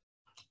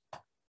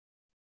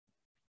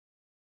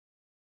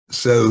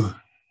 So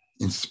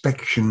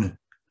inspection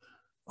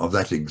of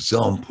that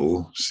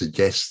example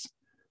suggests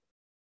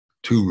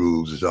two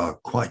rules that are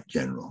quite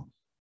general.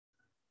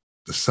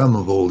 The sum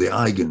of all the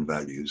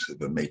eigenvalues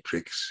of a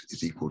matrix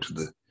is equal to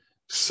the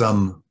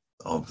sum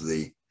of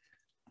the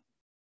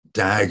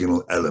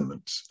diagonal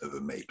elements of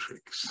a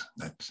matrix.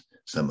 That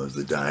sum of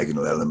the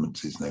diagonal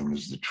elements is known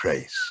as the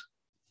trace.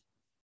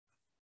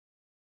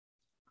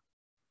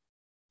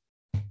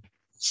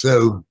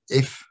 So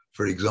if,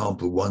 for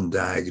example, one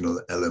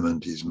diagonal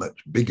element is much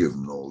bigger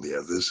than all the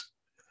others,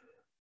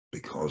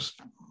 because,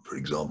 for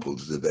example,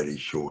 there's a very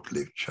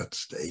short-lived shut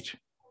state,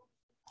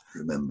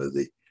 remember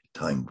the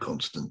time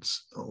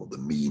constants or the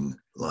mean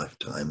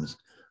lifetimes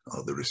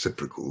are the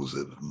reciprocals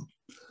of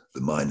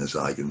the minus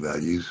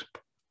eigenvalues.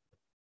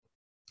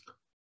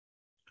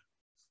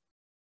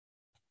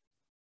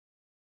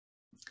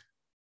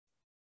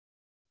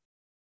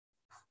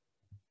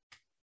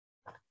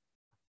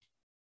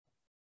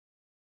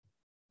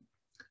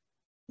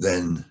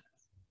 Then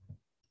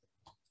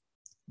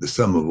the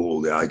sum of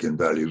all the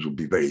eigenvalues will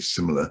be very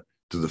similar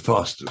to the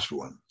fastest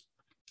one,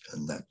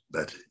 and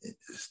that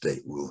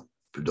state will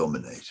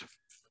predominate.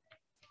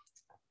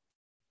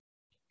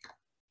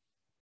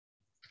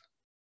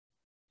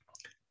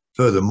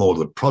 Furthermore,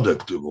 the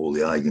product of all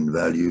the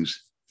eigenvalues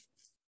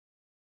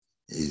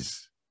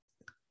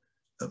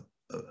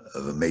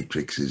of a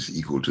matrix is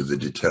equal to the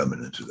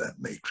determinant of that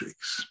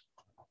matrix.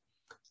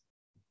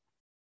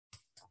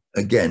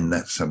 Again,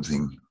 that's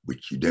something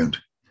which you don't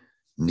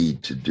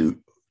need to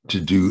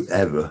do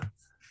ever,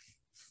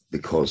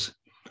 because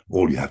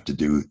all you have to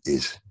do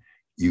is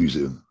use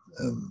a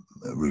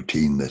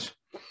routine that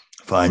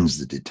finds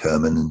the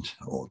determinant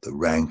or the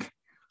rank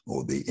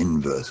or the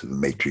inverse of a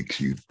matrix.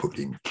 You put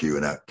in Q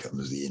and out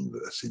comes the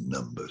inverse in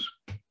numbers.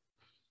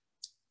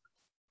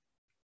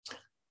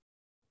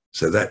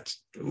 So that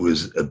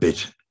was a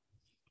bit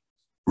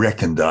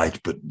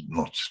recondite, but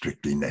not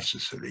strictly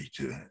necessary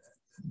to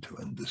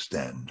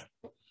understand.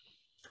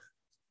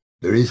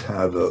 There is,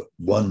 however,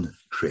 one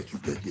trick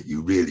that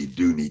you really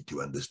do need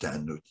to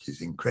understand, which is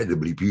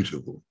incredibly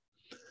beautiful.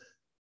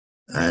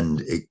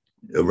 And it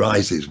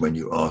arises when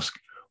you ask,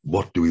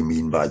 what do we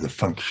mean by a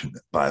function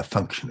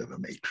of a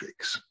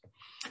matrix?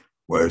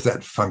 Whereas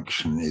that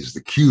function is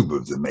the cube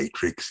of the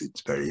matrix,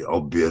 it's very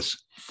obvious,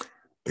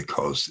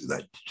 because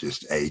that's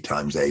just A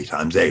times A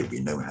times A.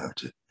 We know how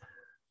to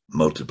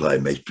multiply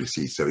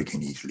matrices, so we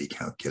can easily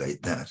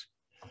calculate that.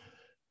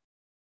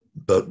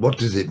 But what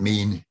does it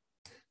mean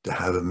to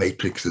have a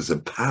matrix as a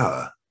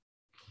power?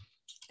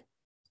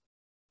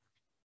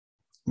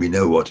 We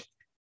know what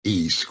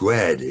E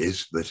squared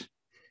is, but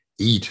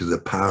E to the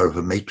power of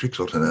a matrix,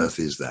 what on earth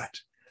is that?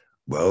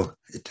 Well,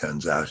 it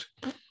turns out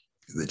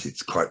that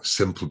it's quite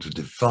simple to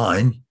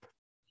define,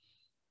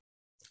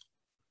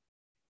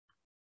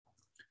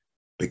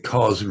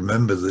 because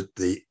remember that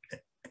the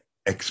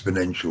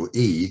exponential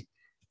E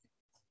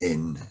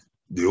in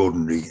the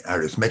ordinary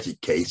arithmetic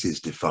case is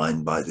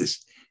defined by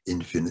this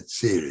infinite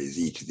series.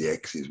 E to the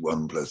x is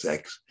 1 plus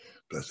x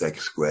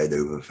squared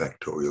over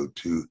factorial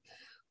 2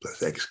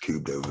 plus x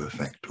cubed over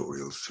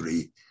factorial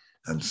 3,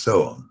 and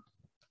so on.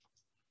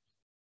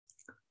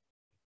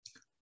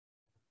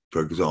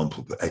 For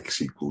example, for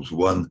x equals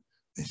 1,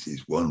 this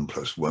is 1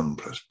 plus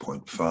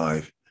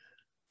 0.5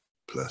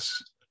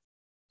 plus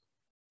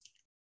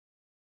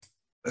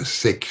a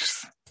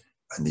sixth.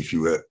 And if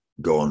you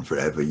go on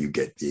forever, you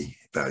get the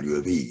value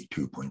of E,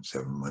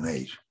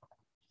 2.718.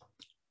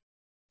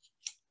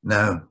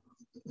 Now,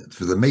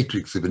 for the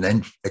matrix of an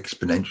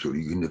exponential,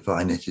 you can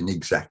define it in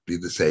exactly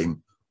the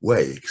same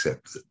way,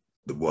 except that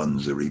the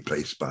ones are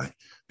replaced by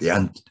the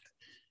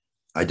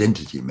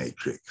identity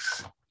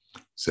matrix.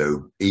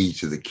 So E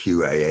to the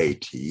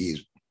QAAT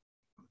is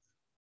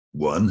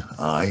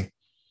 1i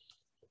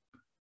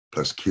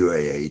plus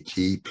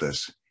QAAT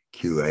plus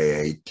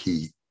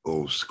QAAT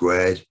all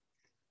squared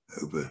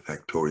over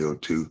factorial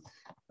 2,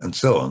 and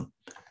so on.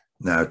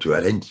 Now,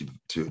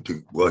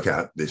 to work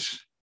out this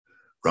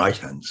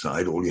right-hand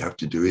side, all you have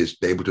to do is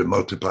be able to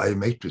multiply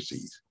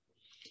matrices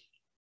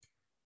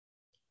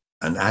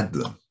and add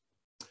them.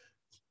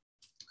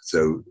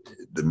 So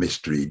the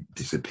mystery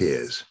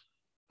disappears.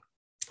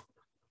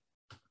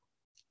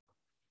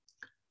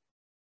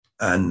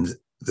 And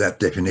that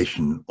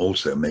definition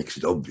also makes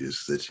it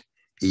obvious that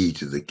E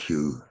to the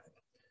Q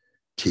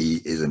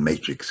T is a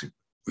matrix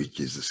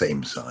which is the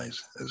same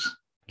size as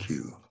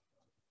Q.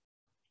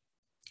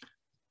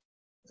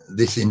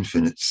 This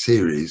infinite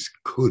series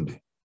could,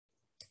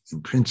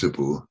 in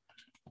principle,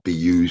 be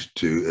used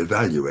to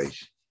evaluate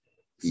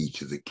E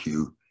to the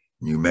Q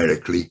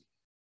numerically,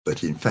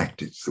 but in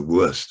fact it's the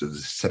worst of the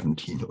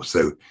 17 or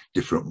so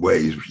different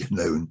ways which are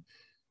known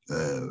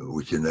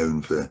which are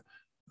known for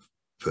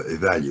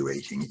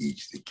evaluating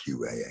each of the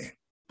QAA.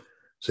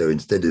 So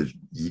instead of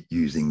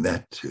using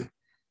that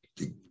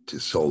to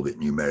solve it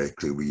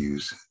numerically, we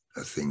use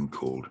a thing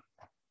called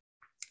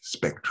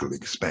spectral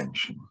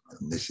expansion.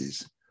 And this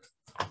is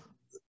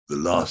the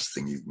last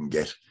thing you can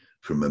get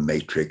from a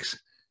matrix,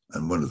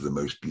 and one of the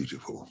most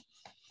beautiful.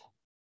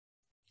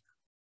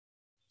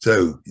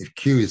 So if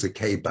Q is a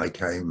K by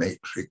K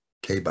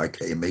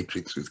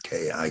matrix with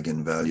K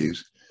eigenvalues,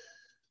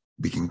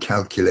 we can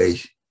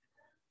calculate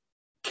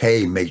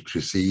K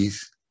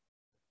matrices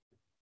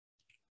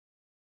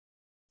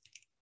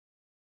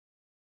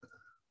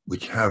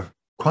which have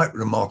quite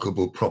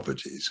remarkable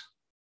properties.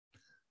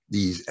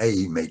 These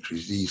A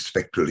matrices, these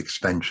spectral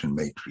expansion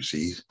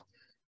matrices,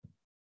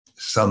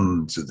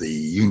 sum to the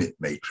unit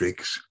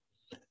matrix,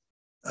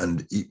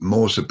 and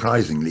more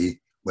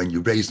surprisingly, when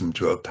you raise them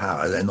to a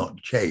power, they're not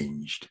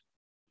changed.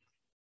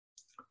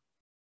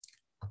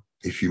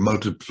 If you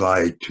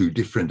multiply two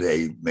different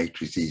A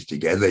matrices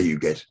together, you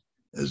get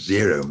a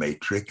zero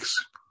matrix.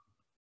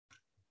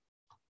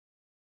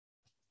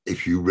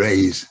 If you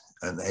raise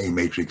an A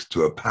matrix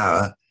to a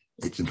power,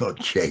 it's not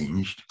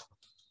changed.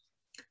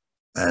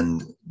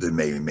 And the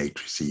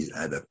matrices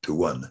add up to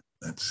 1.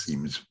 That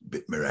seems a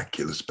bit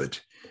miraculous,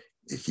 but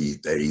it's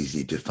very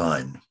easy to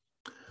find.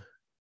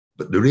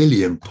 But the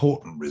really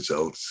important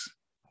results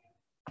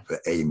for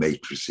A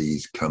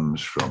matrices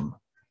comes from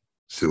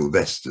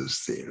Sylvester's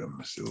theorem.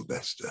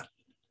 Sylvester,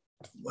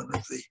 one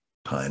of the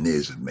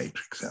pioneers of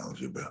matrix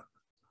algebra.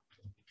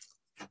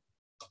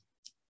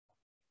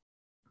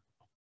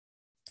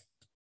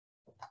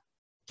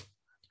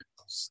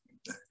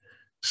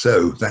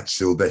 So that's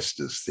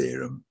Sylvester's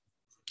theorem.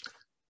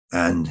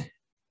 And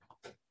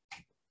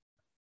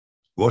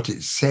what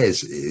it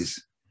says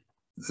is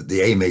that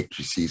the A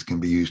matrices can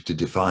be used to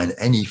define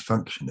any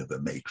function of a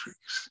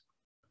matrix.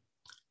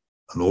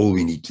 And all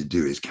we need to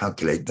do is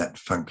calculate that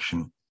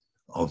function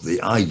of the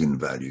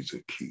eigenvalues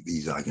of Q.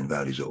 These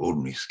eigenvalues are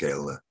ordinary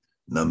scalar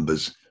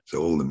numbers,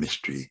 so all the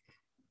mystery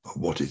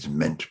of what is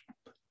meant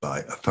by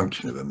a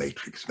function of a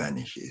matrix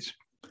vanishes.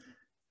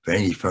 For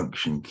any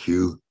function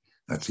Q,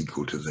 that's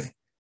equal to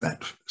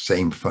that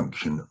same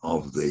function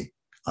of the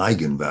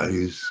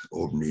eigenvalues,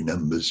 ordinary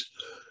numbers,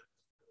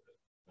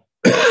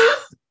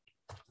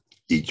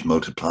 each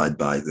multiplied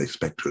by the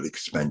spectral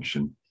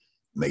expansion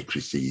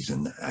matrices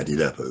and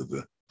added up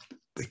over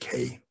the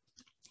K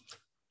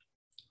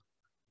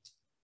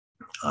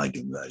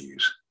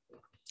eigenvalues.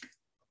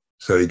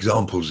 So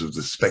examples of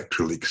the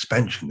spectral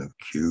expansion of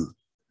Q,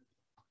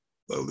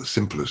 well, the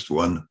simplest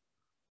one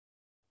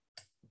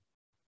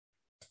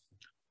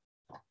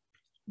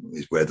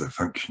is where the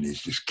function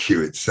is just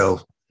Q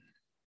itself.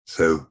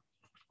 So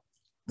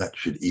that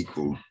should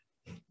equal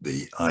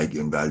the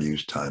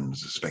eigenvalues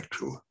times the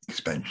spectral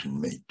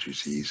expansion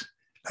matrices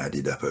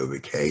added up over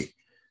K,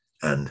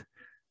 and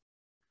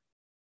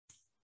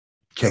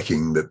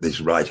checking that this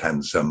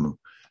right-hand sum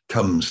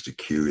comes to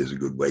Q is a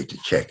good way to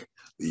check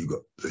that you've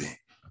got the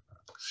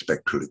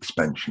spectral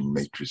expansion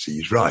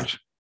matrices right.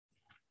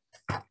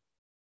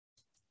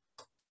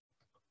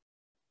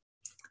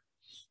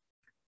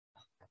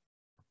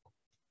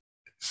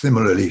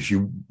 Similarly, if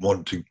you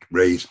want to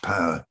raise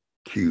power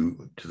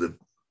Q to the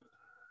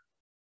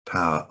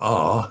power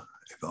R,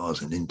 if R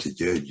is an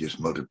integer, you just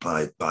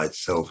multiply it by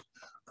itself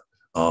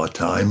R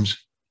times,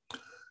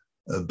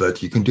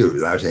 but you can do it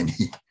without any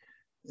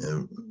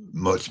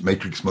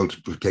matrix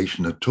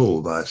multiplication at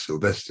all via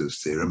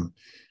Sylvester's theorem,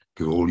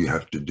 because all you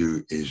have to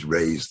do is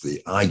raise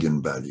the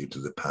eigenvalue to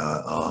the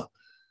power R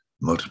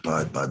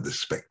multiplied by the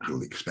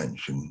spectral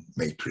expansion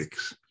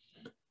matrix,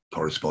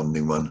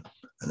 corresponding one,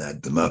 and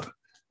add them up,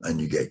 and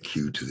you get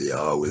Q to the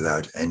R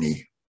without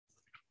any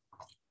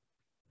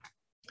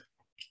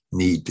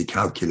need to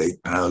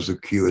calculate powers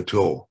of Q at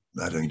all,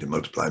 not having to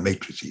multiply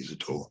matrices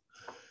at all.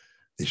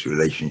 This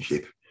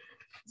relationship,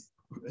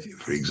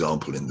 for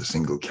example, in the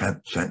single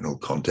channel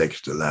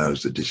context,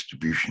 allows the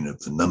distribution of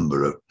the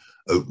number of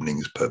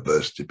openings per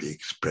burst to be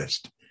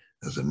expressed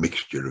as a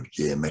mixture of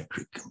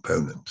geometric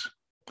components.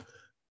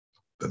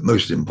 But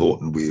most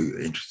important, we're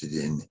interested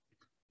in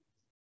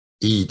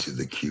e to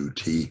the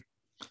qt.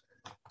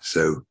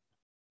 So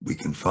we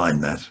can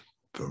find that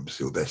from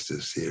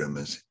Sylvester's theorem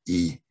as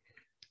e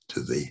to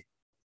the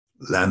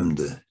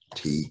lambda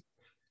t.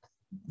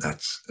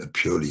 That's a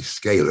purely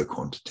scalar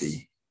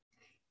quantity.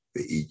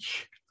 For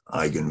each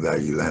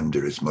eigenvalue,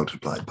 lambda is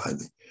multiplied by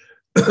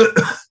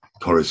the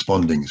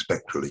corresponding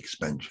spectral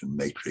expansion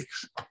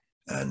matrix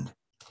and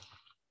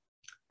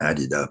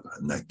added up,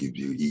 and that gives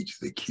you e to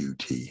the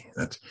qt.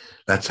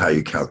 That's how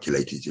you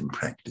calculate it in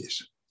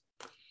practice.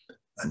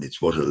 And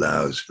it's what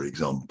allows, for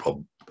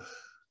example,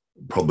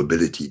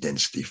 probability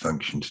density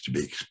functions to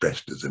be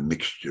expressed as a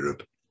mixture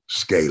of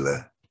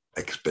scalar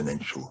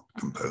exponential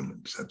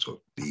components. That's what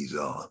these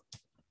are.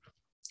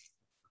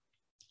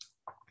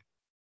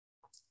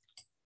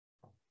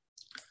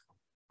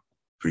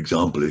 For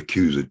example, if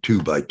Q is a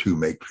 2 by 2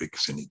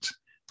 matrix and its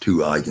two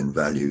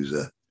eigenvalues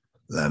are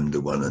lambda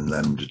 1 and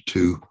lambda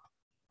 2,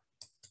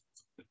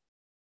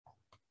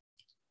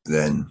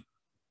 then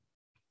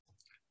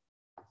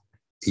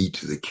e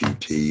to the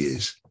qt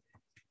is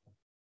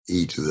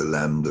e to the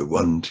lambda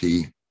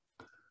 1t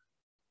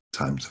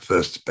times the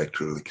first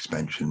spectral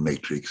expansion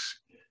matrix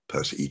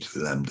plus e to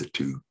the lambda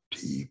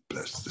 2t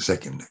plus the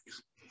second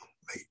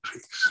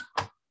matrix.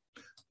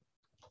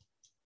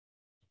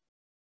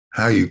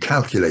 How you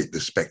calculate the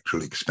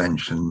spectral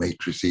expansion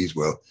matrices,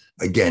 well,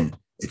 again,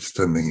 it's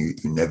something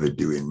you never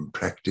do in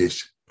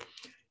practice,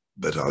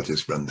 but I'll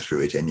just run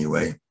through it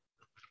anyway.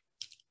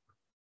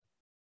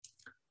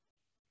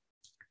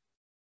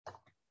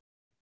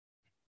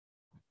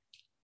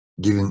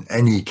 Given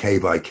any k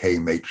by k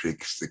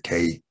matrix, the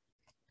k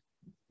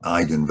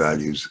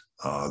eigenvalues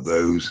are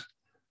those,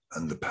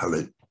 and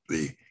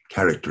the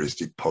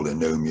characteristic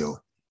polynomial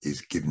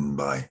is given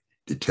by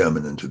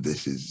determinant of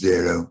this is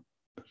 0.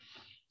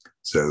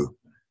 So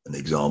an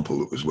example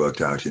that was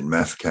worked out in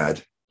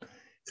MathCAD,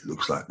 it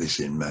looks like this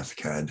in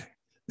MathCAD.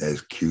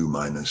 There's q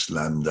minus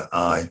lambda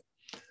I,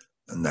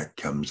 and that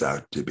comes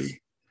out to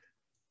be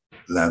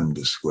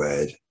lambda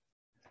squared,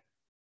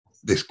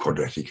 this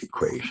quadratic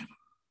equation.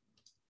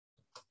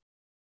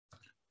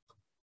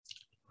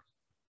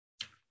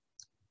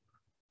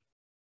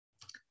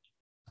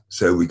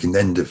 So we can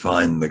then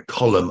define the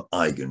column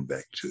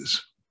eigenvectors.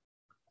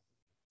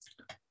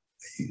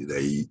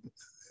 They,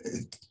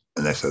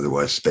 unless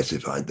otherwise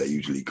specified, they're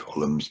usually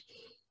columns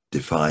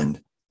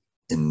defined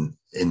in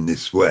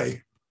this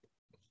way.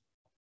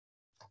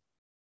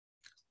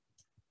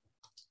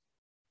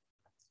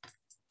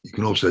 You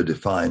can also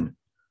define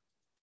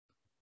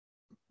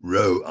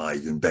row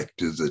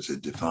eigenvectors that are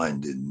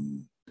defined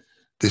in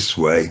this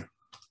way.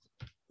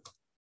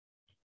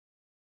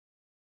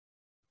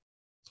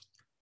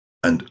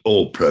 And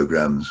all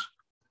programs,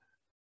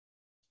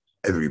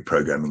 every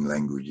programming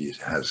language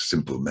has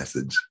simple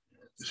methods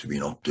that have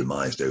been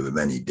optimized over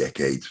many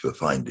decades for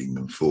finding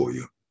them for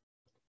you.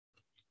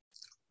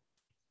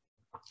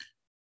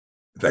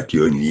 In fact,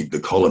 you only need the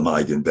column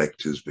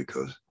eigenvectors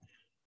because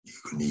you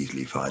can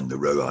easily find the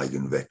row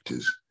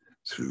eigenvectors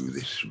through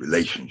this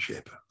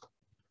relationship.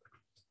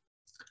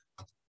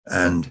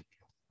 And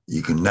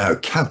you can now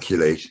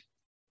calculate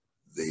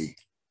the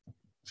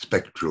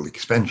spectral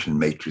expansion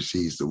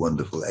matrices, the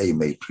wonderful A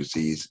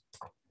matrices,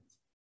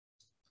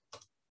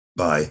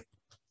 by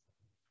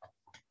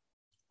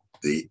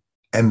the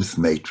mth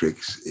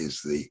matrix is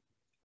the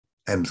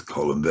mth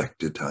column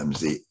vector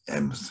times the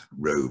mth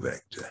row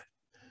vector.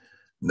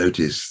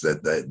 Notice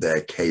that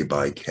they're k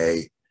by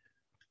k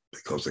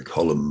because the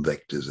column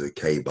vectors are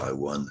k by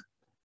 1,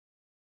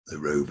 the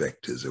row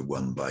vectors are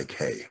 1 by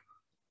k.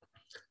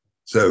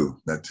 So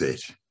that's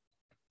it.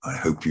 I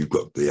hope you've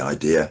got the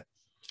idea.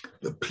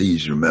 But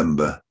please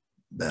remember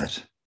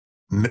that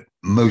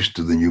most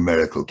of the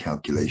numerical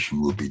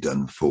calculation will be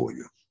done for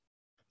you.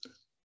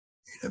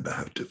 You never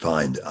have to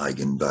find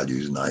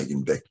eigenvalues and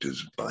eigenvectors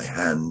by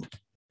hand,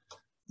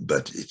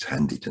 but it's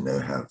handy to know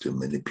how to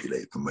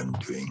manipulate them when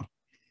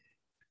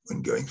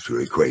going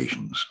through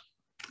equations.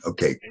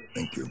 Okay,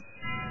 thank you.